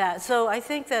that. So I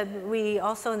think that we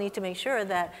also need to make sure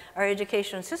that our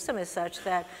education system is such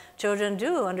that children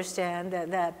do understand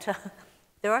that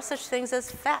there are such things as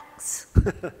facts.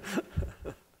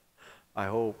 I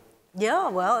hope. Yeah,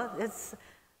 well, it's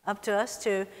up to us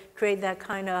to create that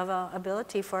kind of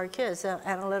ability for our kids,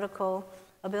 analytical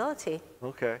ability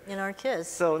in our kids.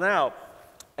 So now,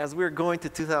 as we're going to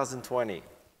 2020,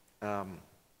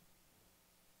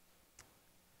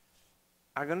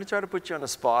 I'm going to try to put you on the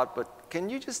spot, but can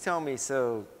you just tell me,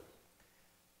 so,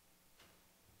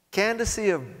 candidacy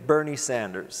of Bernie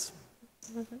Sanders,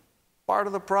 part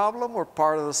of the problem or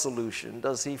part of the solution?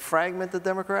 Does he fragment the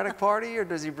Democratic Party, or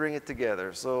does he bring it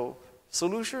together? So,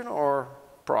 solution or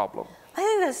problem? I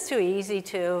think that's too easy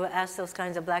to ask those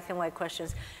kinds of black and white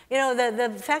questions. You know, the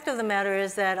fact of the matter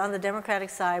is that on the Democratic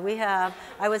side, we have,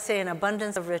 I would say, an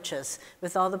abundance of riches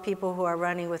with all the people who are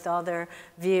running with all their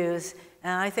views.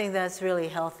 And I think that's really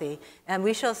healthy. And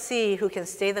we shall see who can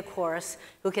stay the course,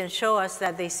 who can show us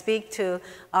that they speak to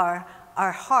our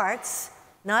our hearts,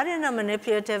 not in a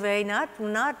manipulative way,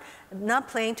 not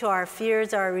playing to our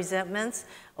fears, our resentments,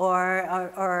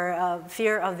 or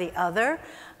fear of the other,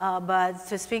 but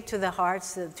to speak to the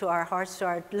hearts, to our hearts,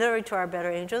 literally to our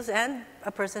better angels, and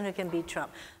a person who can beat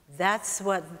Trump. That's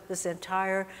what this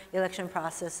entire election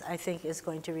process, I think, is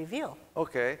going to reveal.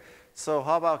 Okay, so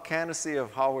how about candidacy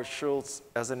of Howard Schultz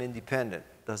as an independent?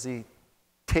 Does he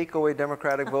take away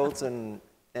Democratic votes and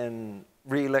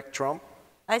re-elect Trump?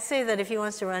 I'd say that if he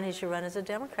wants to run, he should run as a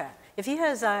Democrat. If he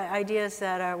has ideas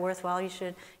that are worthwhile, he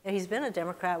should. He's been a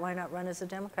Democrat. Why not run as a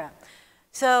Democrat?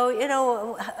 So, you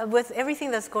know, with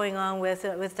everything that's going on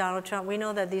with Donald Trump, we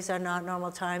know that these are not normal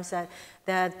times,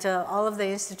 that all of the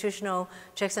institutional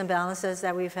checks and balances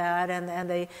that we've had,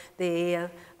 and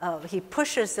he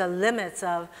pushes the limits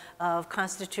of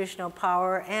constitutional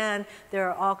power, and there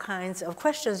are all kinds of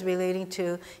questions relating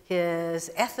to his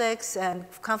ethics and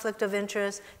conflict of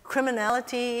interest,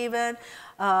 criminality even.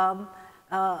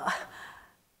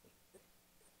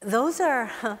 Those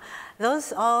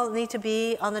all need to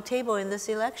be on the table in this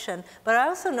election. But I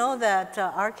also know that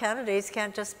our candidates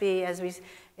can't just be, as we,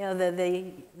 you know,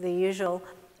 the usual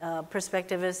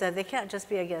perspective is that they can't just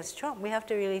be against Trump. We have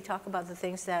to really talk about the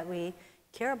things that we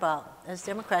care about as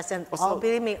Democrats. And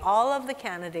believe me, all of the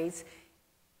candidates,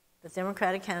 the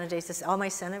Democratic candidates, all my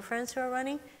Senate friends who are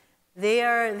running,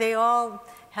 they all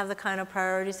have the kind of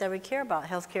priorities that we care about.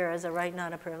 Healthcare as a right,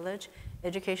 not a privilege.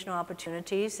 Educational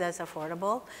opportunities that's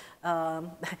affordable,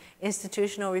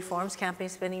 institutional reforms, campaign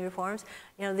spending reforms.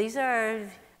 You know, these are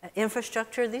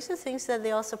infrastructure. These are things that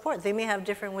they all support. They may have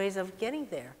different ways of getting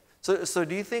there. So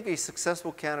do you think a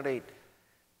successful candidate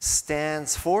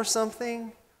stands for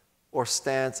something or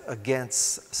stands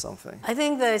against something? I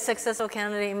think the successful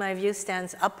candidate, in my view,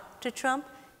 stands up to Trump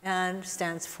and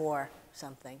stands for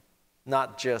something.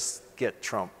 Not just get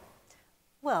Trump.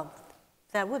 Well,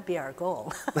 that would be our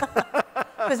goal.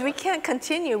 Because we can't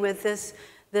continue with this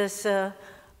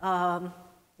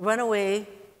runaway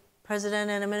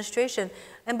president and administration.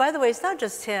 And by the way, it's not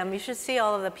just him. You should see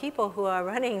all of the people who are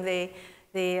running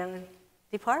the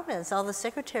departments, all the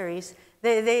secretaries.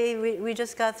 We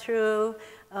just got through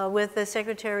with the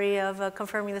secretary of,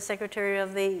 confirming the secretary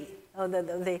of the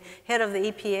head of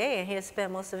the EPA, and he has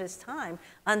spent most of his time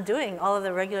undoing all of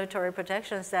the regulatory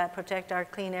protections that protect our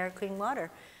clean air, clean water.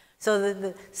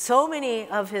 So so many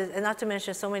of his, and not to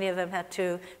mention so many of them had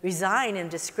to resign in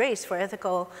disgrace for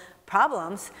ethical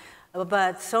problems,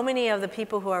 but so many of the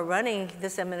people who are running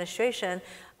this administration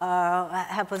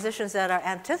have positions that are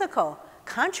antithetical,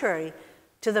 contrary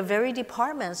to the very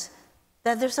departments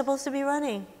that they're supposed to be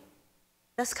running.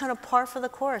 That's kind of par for the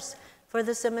course for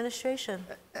this administration.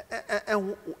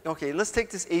 And okay, let's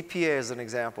take this APA as an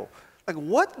example. Like,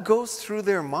 what goes through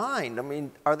their mind? I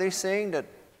mean, are they saying that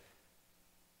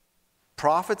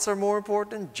profits are more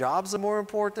important, jobs are more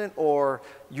important, or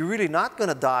you're really not going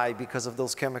to die because of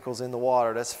those chemicals in the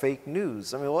water? That's fake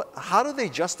news. I mean, how do they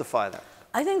justify that?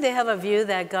 I think they have a view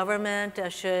that government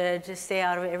should stay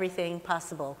out of everything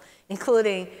possible,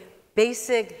 including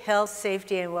basic health,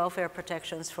 safety, and welfare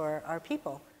protections for our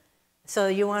people. So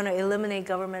you want to eliminate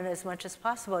government as much as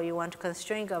possible. You want to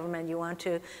constrain government. You want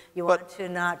to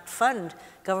not fund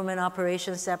government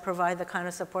operations that provide the kind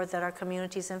of support that our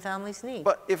communities and families need.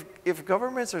 But if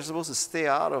governments are supposed to stay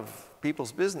out of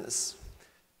people's business,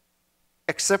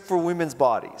 except for women's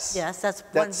bodies. Yes,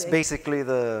 that's basically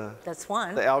the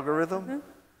algorithm.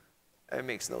 Mm-hmm. It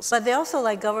makes no sense. But they also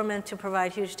like government to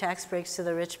provide huge tax breaks to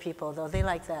the rich people, though. They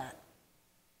like that.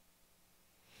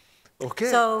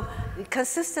 Okay. So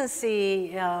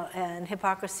consistency and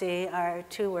hypocrisy are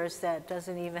two words that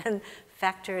doesn't even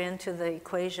factor into the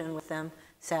equation with them,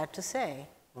 sad to say.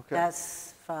 Okay.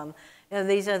 That's from, you know,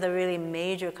 these are the really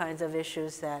major kinds of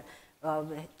issues that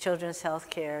children's health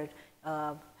care,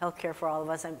 healthcare for all of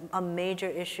us, are major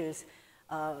issues.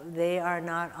 They are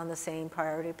not on the same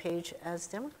priority page as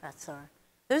Democrats are.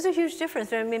 There's a huge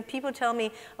difference. I mean, people tell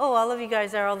me, oh, all of you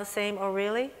guys are all the same. Oh,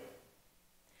 really?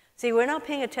 See, we're not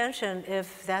paying attention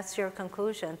if that's your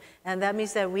conclusion. And that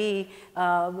means that we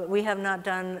have not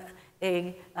done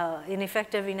an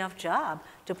effective enough job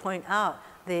to point out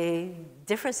the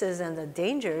differences and the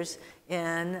dangers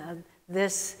in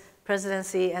this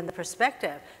presidency and the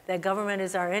perspective that government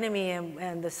is our enemy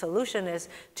and the solution is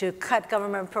to cut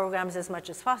government programs as much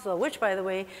as possible, which, by the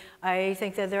way, I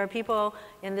think that there are people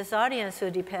in this audience who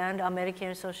depend on Medicare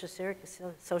and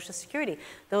Social Security.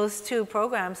 Those two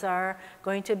programs are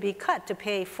going to be cut to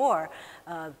pay for.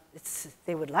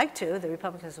 They would like to, the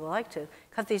Republicans would like to,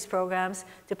 cut these programs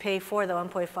to pay for the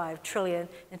 $1.5 trillion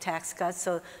in tax cuts.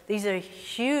 So these are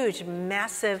huge,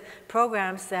 massive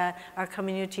programs that our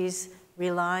communities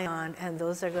rely on, and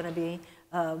those are going to be,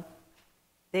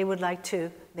 they would like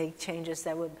to make changes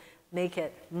that would make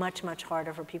it much, much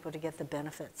harder for people to get the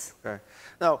benefits. Okay.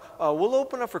 Now, we'll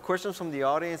open up for questions from the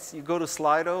audience. You go to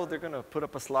Slido. They're going to put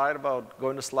up a slide about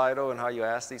going to Slido and how you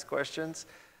ask these questions.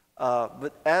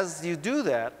 But as you do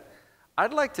that,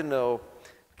 I'd like to know,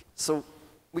 so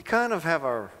we kind of have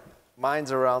our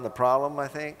minds around the problem, I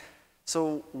think.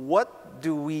 So what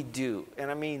do we do? And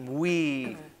I mean,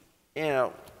 we, you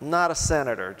know, not a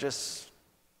senator, just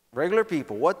regular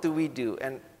people. What do we do?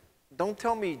 And don't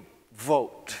tell me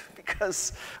vote,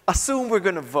 because assume we're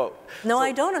going to vote. No, so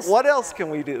I don't assume what else can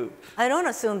we do? I don't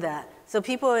assume that. So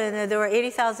people, there were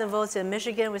 80,000 votes in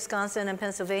Michigan, Wisconsin, and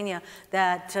Pennsylvania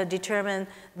that determined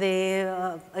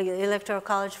the electoral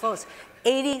college votes.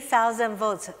 80,000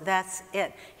 votes, that's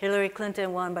it. Hillary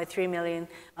Clinton won by 3 million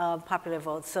popular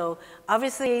votes. So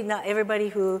obviously not everybody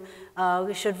who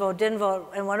should vote didn't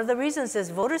vote. And one of the reasons is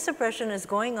voter suppression is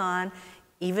going on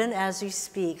even as we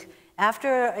speak.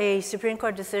 After a Supreme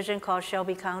Court decision called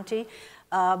Shelby County,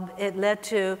 it led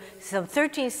to some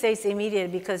 13 states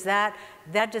immediately, because that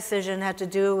decision had to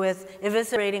do with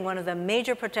eviscerating one of the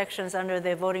major protections under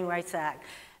the Voting Rights Act.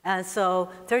 And so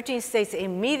 13 states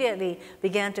immediately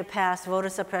began to pass voter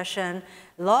suppression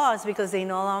laws because they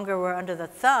no longer were under the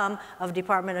thumb of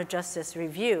Department of Justice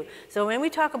review. So when we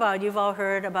talk about, you've all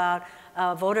heard about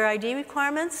voter ID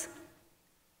requirements.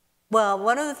 Well,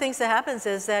 one of the things that happens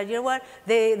is that, you know what,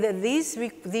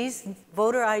 these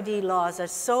voter ID laws are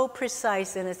so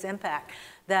precise in its impact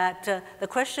that the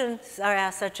questions are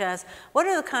asked such as, what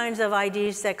are the kinds of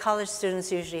IDs that college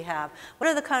students usually have? What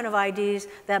are the kind of IDs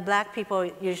that black people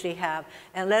usually have?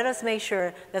 And let us make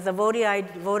sure that the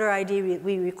voter ID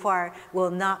we require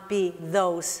will not be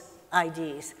those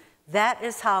IDs. That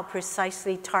is how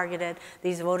precisely targeted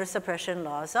these voter suppression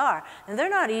laws are. And they're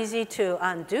not easy to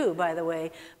undo, by the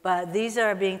way, but these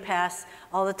are being passed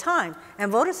all the time.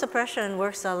 And voter suppression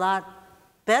works a lot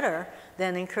better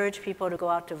than encourage people to go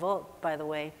out to vote, by the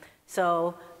way.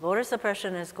 So voter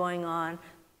suppression is going on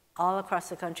all across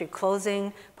the country,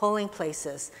 closing polling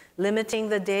places, limiting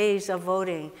the days of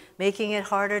voting, making it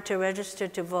harder to register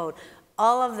to vote.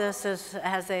 All of this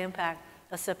has the impact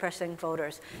of suppressing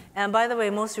voters. And by the way,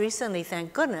 most recently,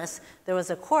 thank goodness, there was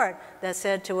a court that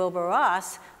said to Wilbur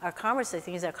Ross, our Commerce, I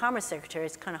think he's our Commerce Secretary,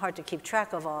 it's kind of hard to keep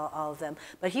track of all of them,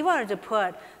 but he wanted to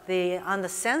put on the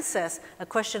census a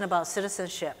question about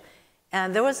citizenship.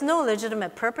 And there was no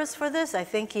legitimate purpose for this. I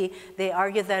think they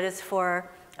argued that it's for,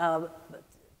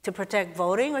 to protect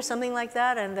voting or something like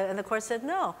that, and the court said,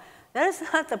 no, that is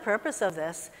not the purpose of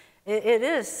this. It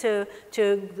is to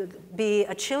be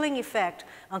a chilling effect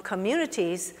on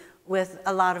communities with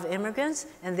a lot of immigrants,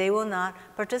 and they will not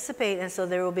participate. And so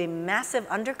there will be massive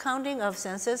undercounting of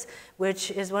census,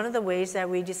 which is one of the ways that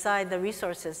we decide the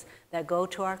resources that go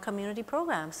to our community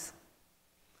programs.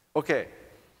 Okay,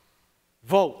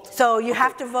 vote. So you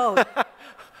have to vote.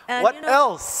 And, what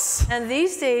else? And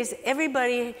these days,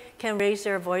 everybody can raise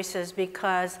their voices,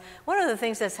 because one of the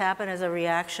things that's happened as a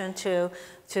reaction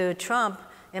to Trump,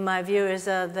 in my view, is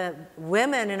that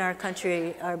women in our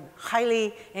country are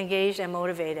highly engaged and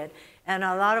motivated. And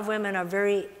a lot of women are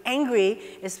very angry,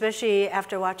 especially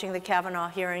after watching the Kavanaugh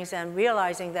hearings and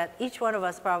realizing that each one of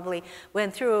us probably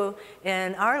went through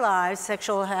in our lives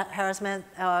sexual harassment,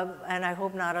 and I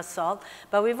hope not assault.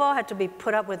 But we've all had to be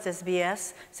put up with this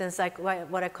BS since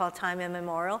what I call time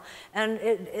immemorial.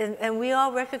 And we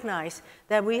all recognize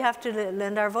that we have to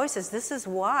lend our voices. This is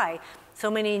why so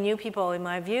many new people, in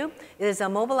my view, is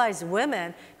mobilized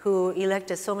women who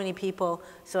elected so many people.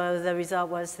 So the result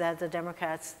was that the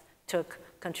Democrats took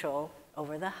control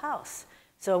over the House.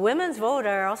 So women's vote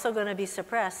are also going to be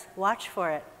suppressed. Watch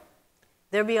for it.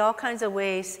 There'll be all kinds of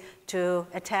ways to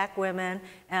attack women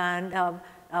and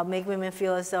make women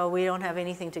feel as though we don't have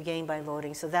anything to gain by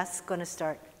voting. So that's going to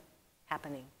start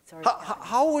happening.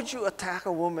 How would you attack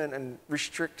a woman and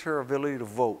restrict her ability to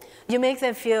vote? You make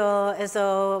them feel as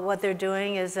though what they're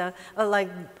doing is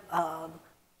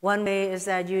one way is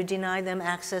that you deny them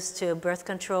access to birth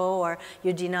control, or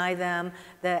you deny them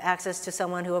the access to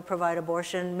someone who will provide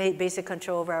abortion, basic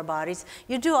control over our bodies.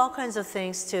 You do all kinds of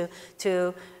things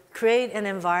to create an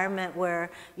environment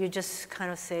where you just kind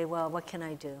of say, well, what can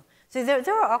I do? So there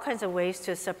are all kinds of ways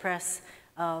to suppress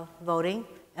voting,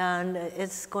 and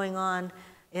it's going on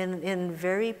in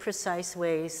very precise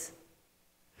ways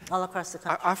all across the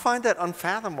country. I find that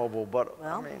unfathomable, but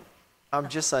well, I mean, I'm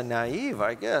just naive,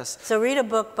 I guess. So read a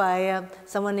book by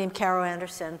someone named Carol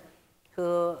Anderson,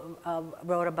 who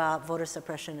wrote about voter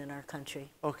suppression in our country.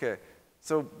 Okay,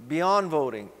 so beyond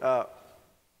voting,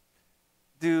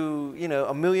 do, you know,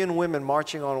 1 million women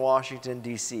marching on Washington,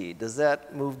 D.C., does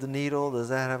that move the needle? Does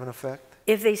that have an effect?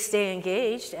 If they stay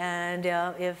engaged, and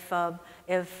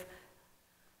if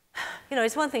you know,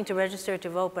 it's one thing to register to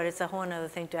vote, but it's a whole other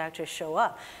thing to actually show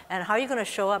up. And how are you going to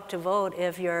show up to vote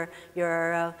if your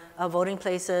voting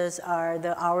places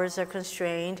the hours are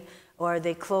constrained, or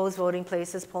they close voting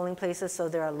places, polling places, so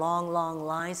there are long, long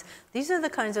lines? These are the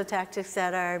kinds of tactics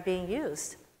that are being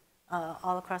used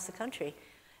all across the country.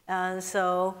 And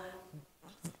so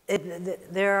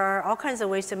there are all kinds of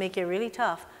ways to make it really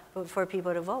tough for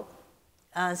people to vote.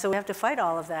 So we have to fight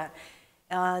all of that.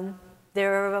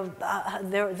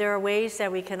 There are ways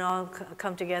that we can all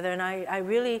come together, and I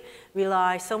really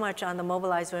rely so much on the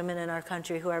mobilized women in our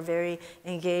country who are very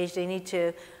engaged. They need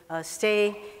to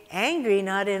stay angry,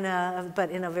 but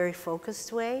in a very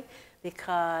focused way,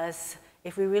 because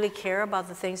if we really care about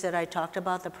the things that I talked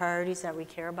about, the priorities that we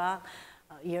care about,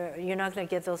 you're not going to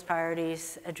get those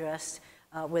priorities addressed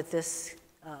with this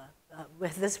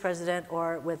president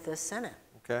or with this Senate.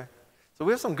 Okay. So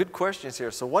we have some good questions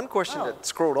here. So one question that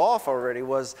scrolled off already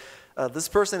was, this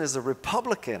person is a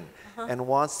Republican and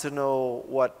wants to know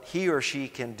what he or she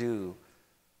can do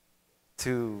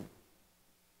to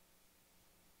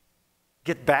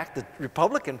get back the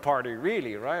Republican Party,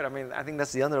 really, right? I mean, I think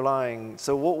that's the underlying.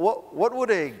 So what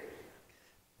would a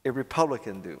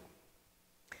Republican do?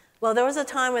 Well, there was a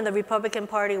time when the Republican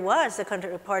Party was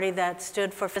the party that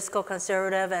stood for fiscal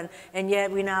conservative, and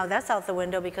yet that's out the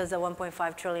window because of the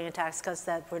 $1.5 trillion in tax cuts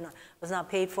that was not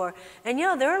paid for. And you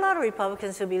know, there are a lot of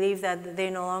Republicans who believe that they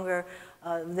no longer,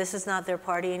 this is not their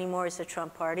party anymore, it's the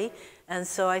Trump party. And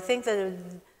so I think that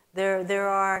there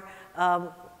are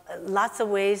lots of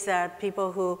ways that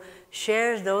people who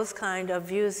share those kind of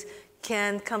views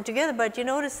can come together. But you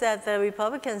notice that the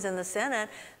Republicans in the Senate,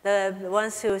 the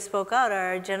ones who spoke out,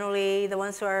 are generally the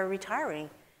ones who are retiring.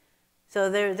 So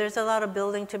there's a lot of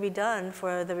building to be done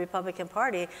for the Republican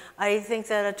Party. I think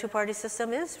that a two-party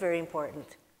system is very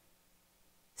important.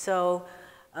 So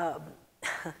I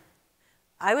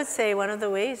would say one of the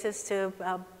ways is to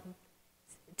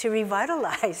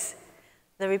revitalize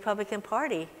the Republican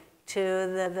Party to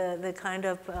the kind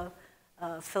of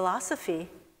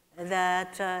philosophy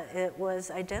that it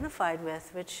was identified with,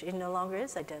 which it no longer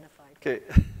is identified. Okay.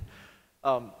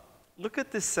 Look at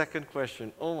this second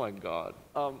question. Oh my God.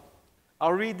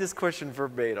 I'll read this question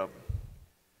verbatim.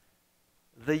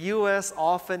 The U.S.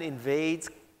 often invades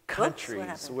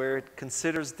countries where it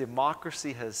considers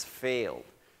democracy has failed.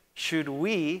 Should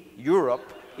we,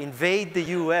 Europe, invade the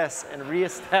U.S. and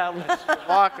reestablish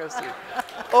democracy?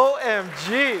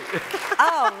 OMG.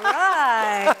 All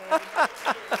right.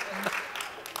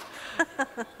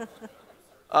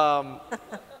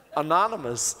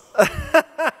 Anonymous.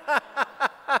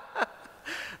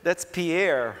 That's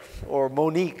Pierre or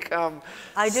Monique.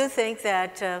 I do think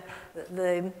that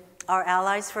our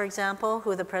allies, for example,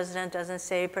 who the president doesn't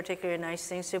say particularly nice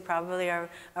things to, probably are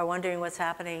wondering what's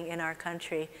happening in our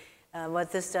country.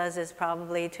 What this does is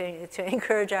probably to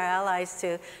encourage our allies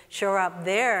to shore up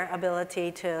their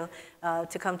ability to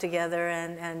come together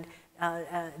and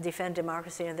defend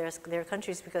democracy in their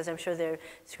countries, because I'm sure they're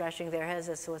scratching their heads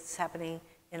as to what's happening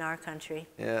in our country.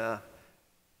 Yeah.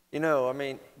 You know, I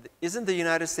mean, isn't the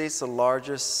United States the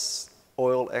largest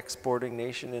oil exporting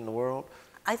nation in the world?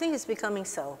 I think it's becoming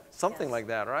so. Something like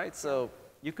that, right? So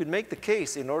you could make the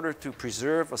case, in order to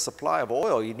preserve a supply of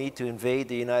oil, you need to invade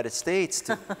the United States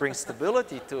to bring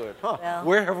stability to it. Huh. Well,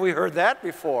 where have we heard that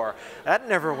before? That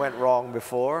never went wrong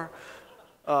before.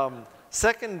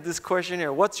 Second, this question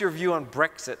here, what's your view on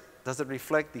Brexit? Does it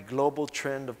reflect the global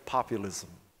trend of populism?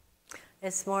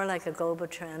 It's more like a global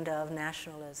trend of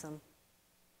nationalism.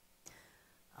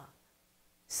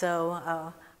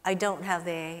 So I don't have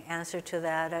the answer to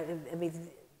that. I mean,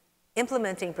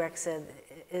 implementing Brexit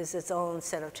is its own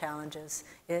set of challenges.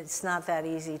 It's not that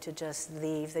easy to just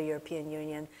leave the European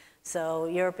Union. So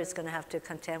Europe is going to have to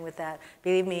contend with that.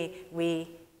 Believe me, we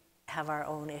have our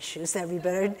own issues that we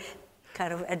better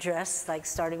kind of address, like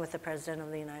starting with the President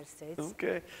of the United States.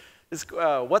 Okay.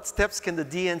 What steps can the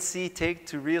DNC take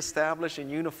to reestablish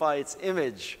and unify its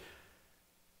image?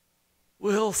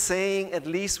 Will saying, at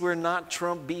least we're not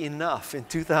Trump, be enough in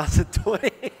 2020?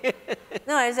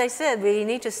 No, as I said, we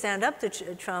need to stand up to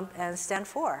Trump and stand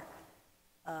for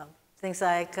things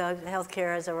like health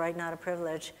care as a right, not a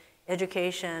privilege,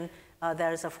 education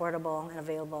that is affordable and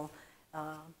available.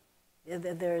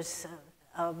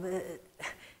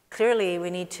 Clearly, we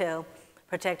need to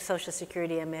protect Social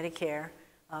Security and Medicare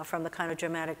from the kind of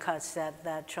dramatic cuts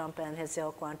that Trump and his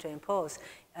ilk want to impose.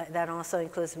 That also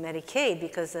includes Medicaid,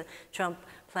 because the Trump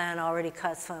plan already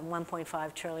cuts from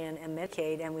 $1.5 trillion in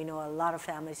Medicaid, and we know a lot of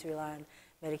families rely on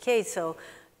Medicaid.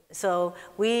 So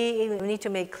we need to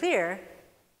make clear,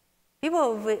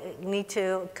 people need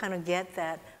to kind of get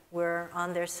that we're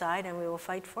on their side and we will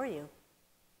fight for you.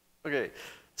 Okay,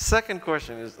 second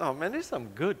question is, oh man, there's some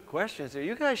good questions here.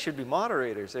 You guys should be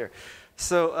moderators here.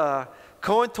 So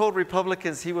Cohen told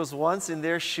Republicans he was once in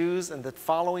their shoes and that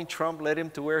following Trump led him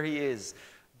to where he is.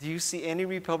 Do you see any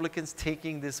Republicans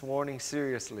taking this warning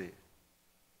seriously?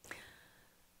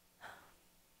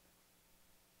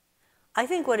 I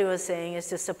think what he was saying is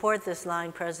to support this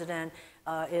lying president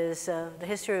the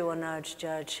history will nudge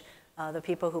judge the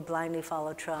people who blindly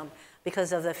follow Trump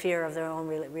because of the fear of their own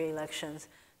re-elections.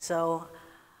 So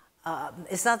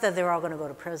it's not that they're all going to go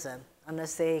to prison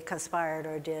unless they conspired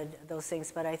or did those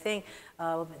things. But I think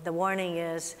the warning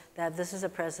is that this is a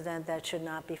president that should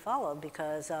not be followed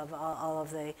because of all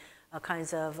of the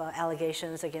kinds of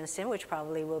allegations against him, which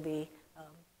probably will be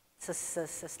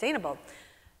sustainable.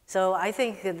 So I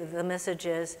think the message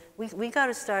is we got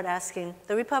to start asking,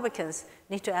 the Republicans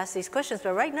need to ask these questions,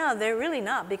 but right now they're really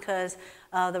not because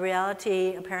the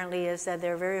reality apparently is that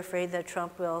they're very afraid that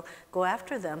Trump will go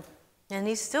after them. And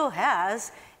he still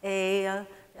has a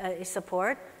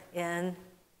support in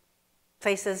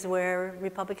places where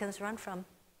Republicans run from.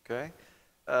 Okay.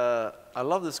 I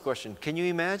love this question. Can you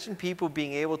imagine people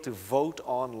being able to vote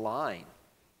online?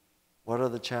 What are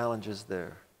the challenges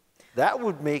there? That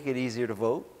would make it easier to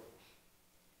vote.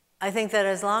 I think that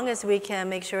as long as we can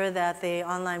make sure that the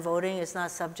online voting is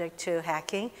not subject to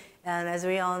hacking, and as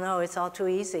we all know, it's all too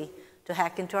easy to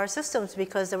hack into our systems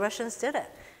because the Russians did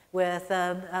it with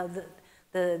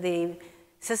the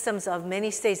systems of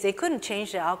many states. They couldn't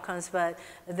change the outcomes, but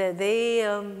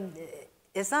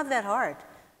it's not that hard,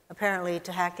 apparently,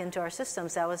 to hack into our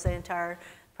systems. That was the entire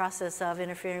process of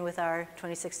interfering with our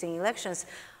 2016 elections.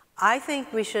 I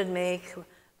think we should make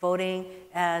voting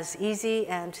as easy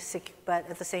and but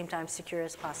at the same time secure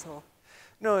as possible.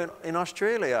 No, in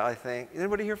Australia, I think.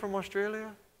 Anybody here from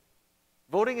Australia?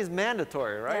 Voting is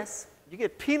mandatory, right? Yes. You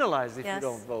get penalized if Yes. you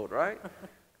don't vote, right?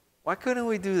 Why couldn't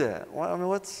we do that? Well, I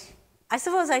mean, I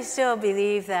suppose I still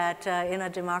believe that in a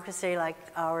democracy like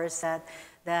ours, that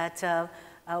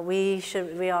we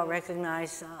all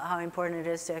recognize how important it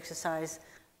is to exercise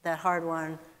that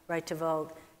hard-won right to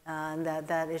vote. And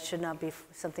that it should not be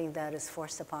something that is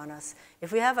forced upon us.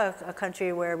 If we have a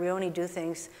country where we only do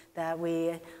things that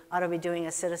we ought to be doing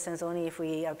as citizens only if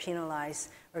we are penalized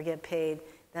or get paid,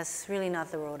 that's really not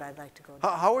the road I'd like to go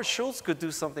down. Howard Schultz could do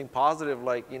something positive,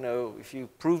 like, you know, if you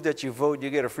prove that you vote,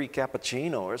 you get a free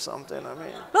cappuccino or something. I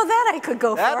mean, Well, that I could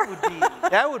go for.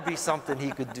 That would be something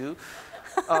he could do.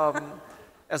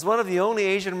 As one of the only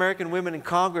Asian American women in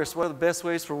Congress, what are the best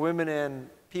ways for women and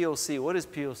POC? What does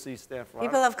POC stand for?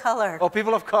 People of color. Oh,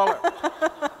 people of color.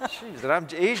 Jeez, and I'm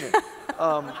Asian.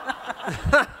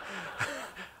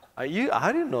 I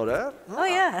didn't know that. Oh,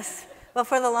 yes. Well,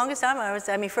 for the longest time, I'm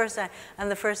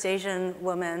the first Asian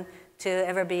woman to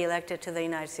ever be elected to the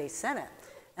United States Senate.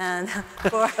 And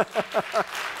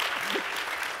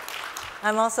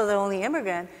I'm also the only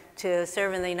immigrant to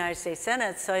serve in the United States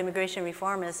Senate, so immigration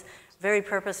reform is very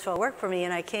purposeful work for me,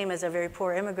 and I came as a very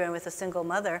poor immigrant with a single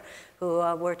mother who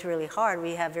worked really hard.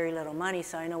 We have very little money,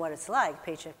 so I know what it's like,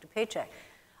 paycheck to paycheck,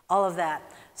 all of that.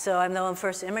 So I'm the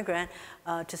first immigrant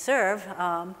to serve,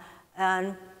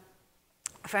 and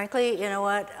frankly, you know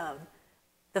what?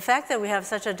 The fact that we have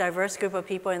such a diverse group of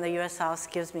people in the U.S. House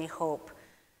gives me hope.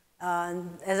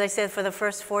 As I said, for the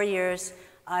first 4 years,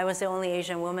 I was the only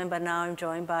Asian woman, but now I'm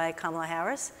joined by Kamala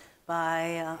Harris,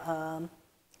 by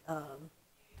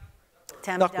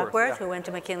Tammy Duckworth, who went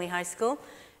to McKinley High School.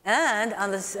 And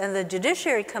on the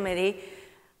Judiciary Committee,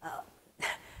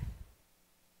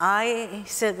 I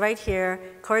sit right here,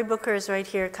 Cory Booker is right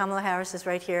here, Kamala Harris is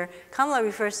right here. Kamala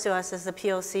refers to us as the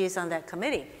POCs on that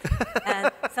committee.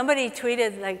 And somebody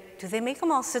tweeted, like, do they make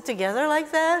them all sit together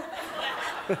like that?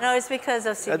 No, it's because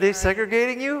of seniority. Are they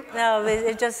segregating you? No,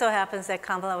 it just so happens that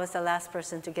Kamala was the last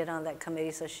person to get on that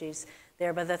committee, so she's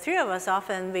there. But the three of us,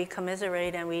 often we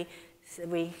commiserate and we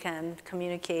can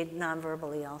communicate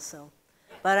non-verbally also.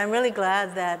 But I'm really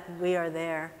glad that we are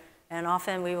there, and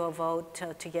often we will vote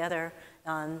together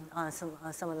on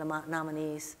some of the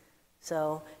nominees.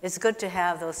 So it's good to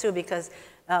have those two, because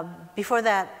before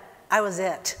that, I was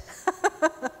it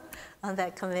on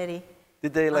that committee.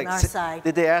 Did they on our side.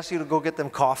 Did they ask you to go get them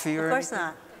coffee or anything?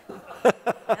 Of course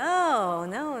not. No.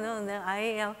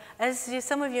 As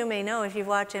some of you may know, if you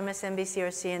watch MSNBC or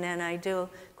CNN, I do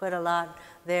quite a lot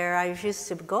there. I used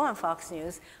to go on Fox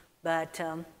News, but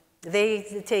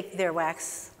they take their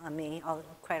wax on me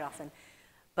quite often.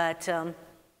 But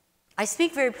I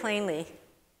speak very plainly.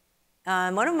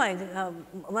 One of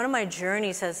my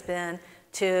journeys has been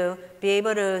to be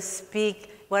able to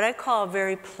speak what I call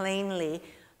very plainly,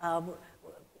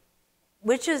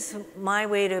 which is my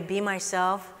way to be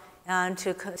myself and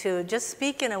to just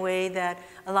speak in a way that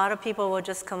a lot of people will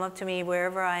just come up to me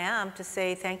wherever I am to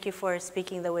say, thank you for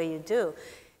speaking the way you do.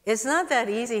 It's not that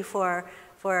easy for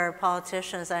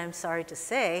politicians, I'm sorry to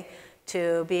say,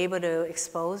 to be able to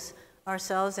expose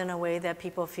ourselves in a way that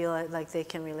people feel like they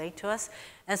can relate to us.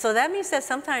 And so that means that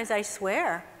sometimes I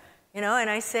swear, and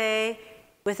I say,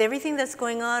 with everything that's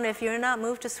going on, if you're not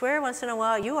moved to swear once in a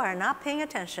while, you are not paying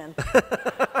attention.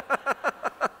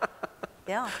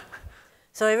 Yeah.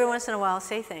 So every once in a while I'll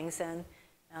say things, and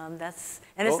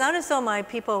it's not as though my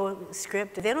people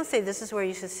script, they don't say this is where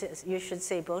you should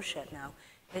say bullshit now.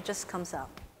 It just comes out.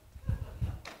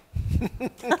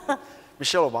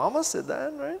 Michelle Obama said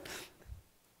that, right?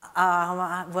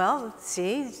 Well,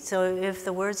 see, so if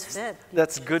the words fit.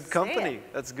 That's good company.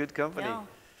 That's good company.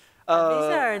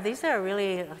 Yeah. These are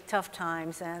really tough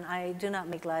times, and I do not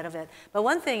make light of it. But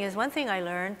one thing I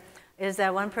learned is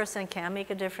that one person can make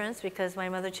a difference, because my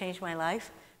mother changed my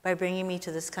life by bringing me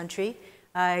to this country.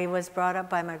 I was brought up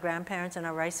by my grandparents on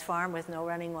a rice farm with no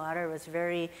running water. It was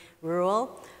very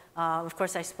rural. Of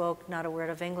course, I spoke not a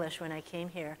word of English when I came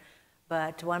here,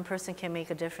 but one person can make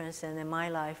a difference, and in my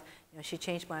life, she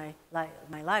changed my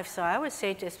life. So I would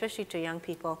say, especially to young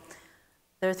people,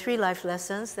 there are 3 life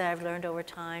lessons that I've learned over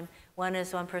time. One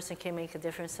is one person can make a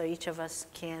difference, so each of us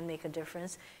can make a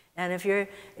difference. And if you're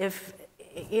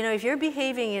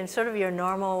behaving in sort of your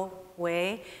normal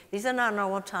way, these are not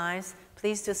normal times.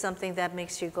 Please do something that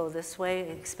makes you go this way,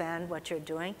 expand what you're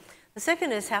doing. The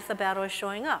second is half the battle is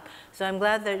showing up. So I'm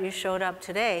glad that you showed up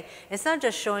today. It's not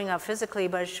just showing up physically,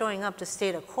 but it's showing up to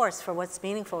state a course for what's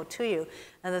meaningful to you.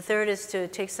 And the third is to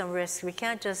take some risks. We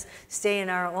can't just stay in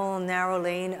our own narrow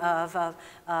lane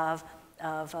of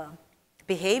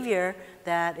behavior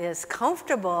that is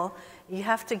comfortable. You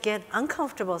have to get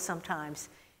uncomfortable sometimes.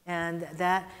 And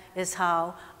that is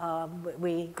how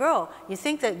we grow. You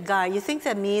think that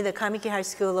me, the Kamiki High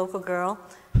School local girl,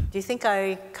 do you think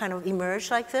I kind of emerged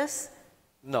like this?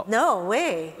 No. No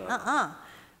way. No.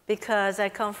 Because I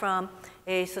come from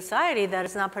a society that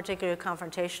is not particularly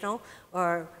confrontational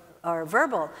or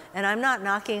verbal. And I'm not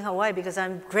knocking Hawaii, because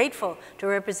I'm grateful to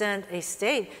represent a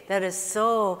state that is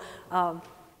so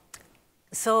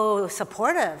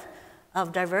supportive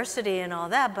of diversity and all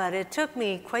that, but it took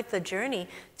me quite the journey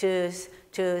to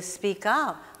speak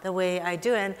out the way I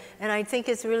do. And I think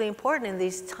it's really important in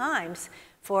these times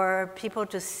for people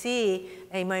to see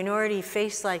a minority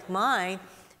face like mine,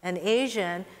 an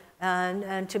Asian,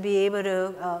 and to be able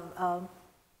to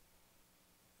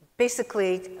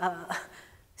basically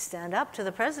stand up to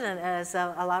the president, as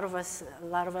a lot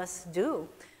of us do.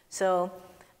 So,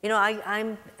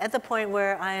 I'm at the point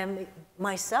where I am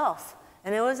myself.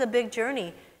 And it was a big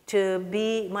journey to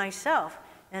be myself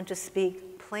and to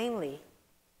speak plainly.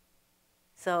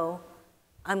 So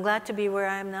I'm glad to be where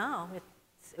I am now. It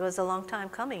was a long time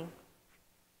coming.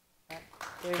 There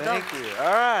you go. Thank you.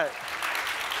 All right.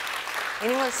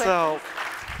 Any more questions?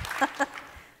 So,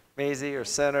 Mazie, or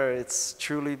Senator, it's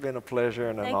truly been a pleasure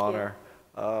and an honor.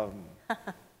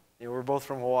 We're both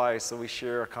from Hawaii, so we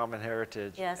share a common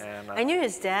heritage. Yes. And, I knew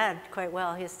his dad quite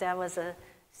well. His dad was a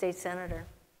state senator.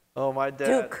 Oh, my dad.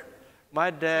 Duke. My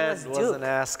dad was Duke. an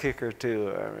ass kicker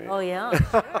too. I mean. Oh yeah,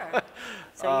 sure.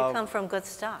 So you come from good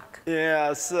stock.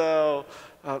 Yeah. So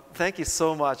thank you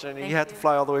so much. And you had to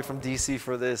fly all the way from DC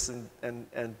for this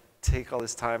and take all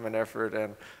this time and effort.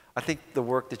 And I think the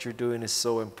work that you're doing is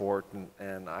so important.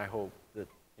 And I hope that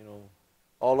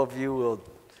all of you will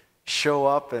show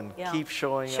up and keep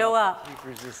showing up. Show up. Keep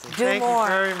resisting. Do Thank more. you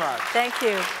very much. Thank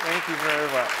you. Thank you very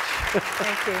much.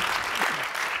 Thank you.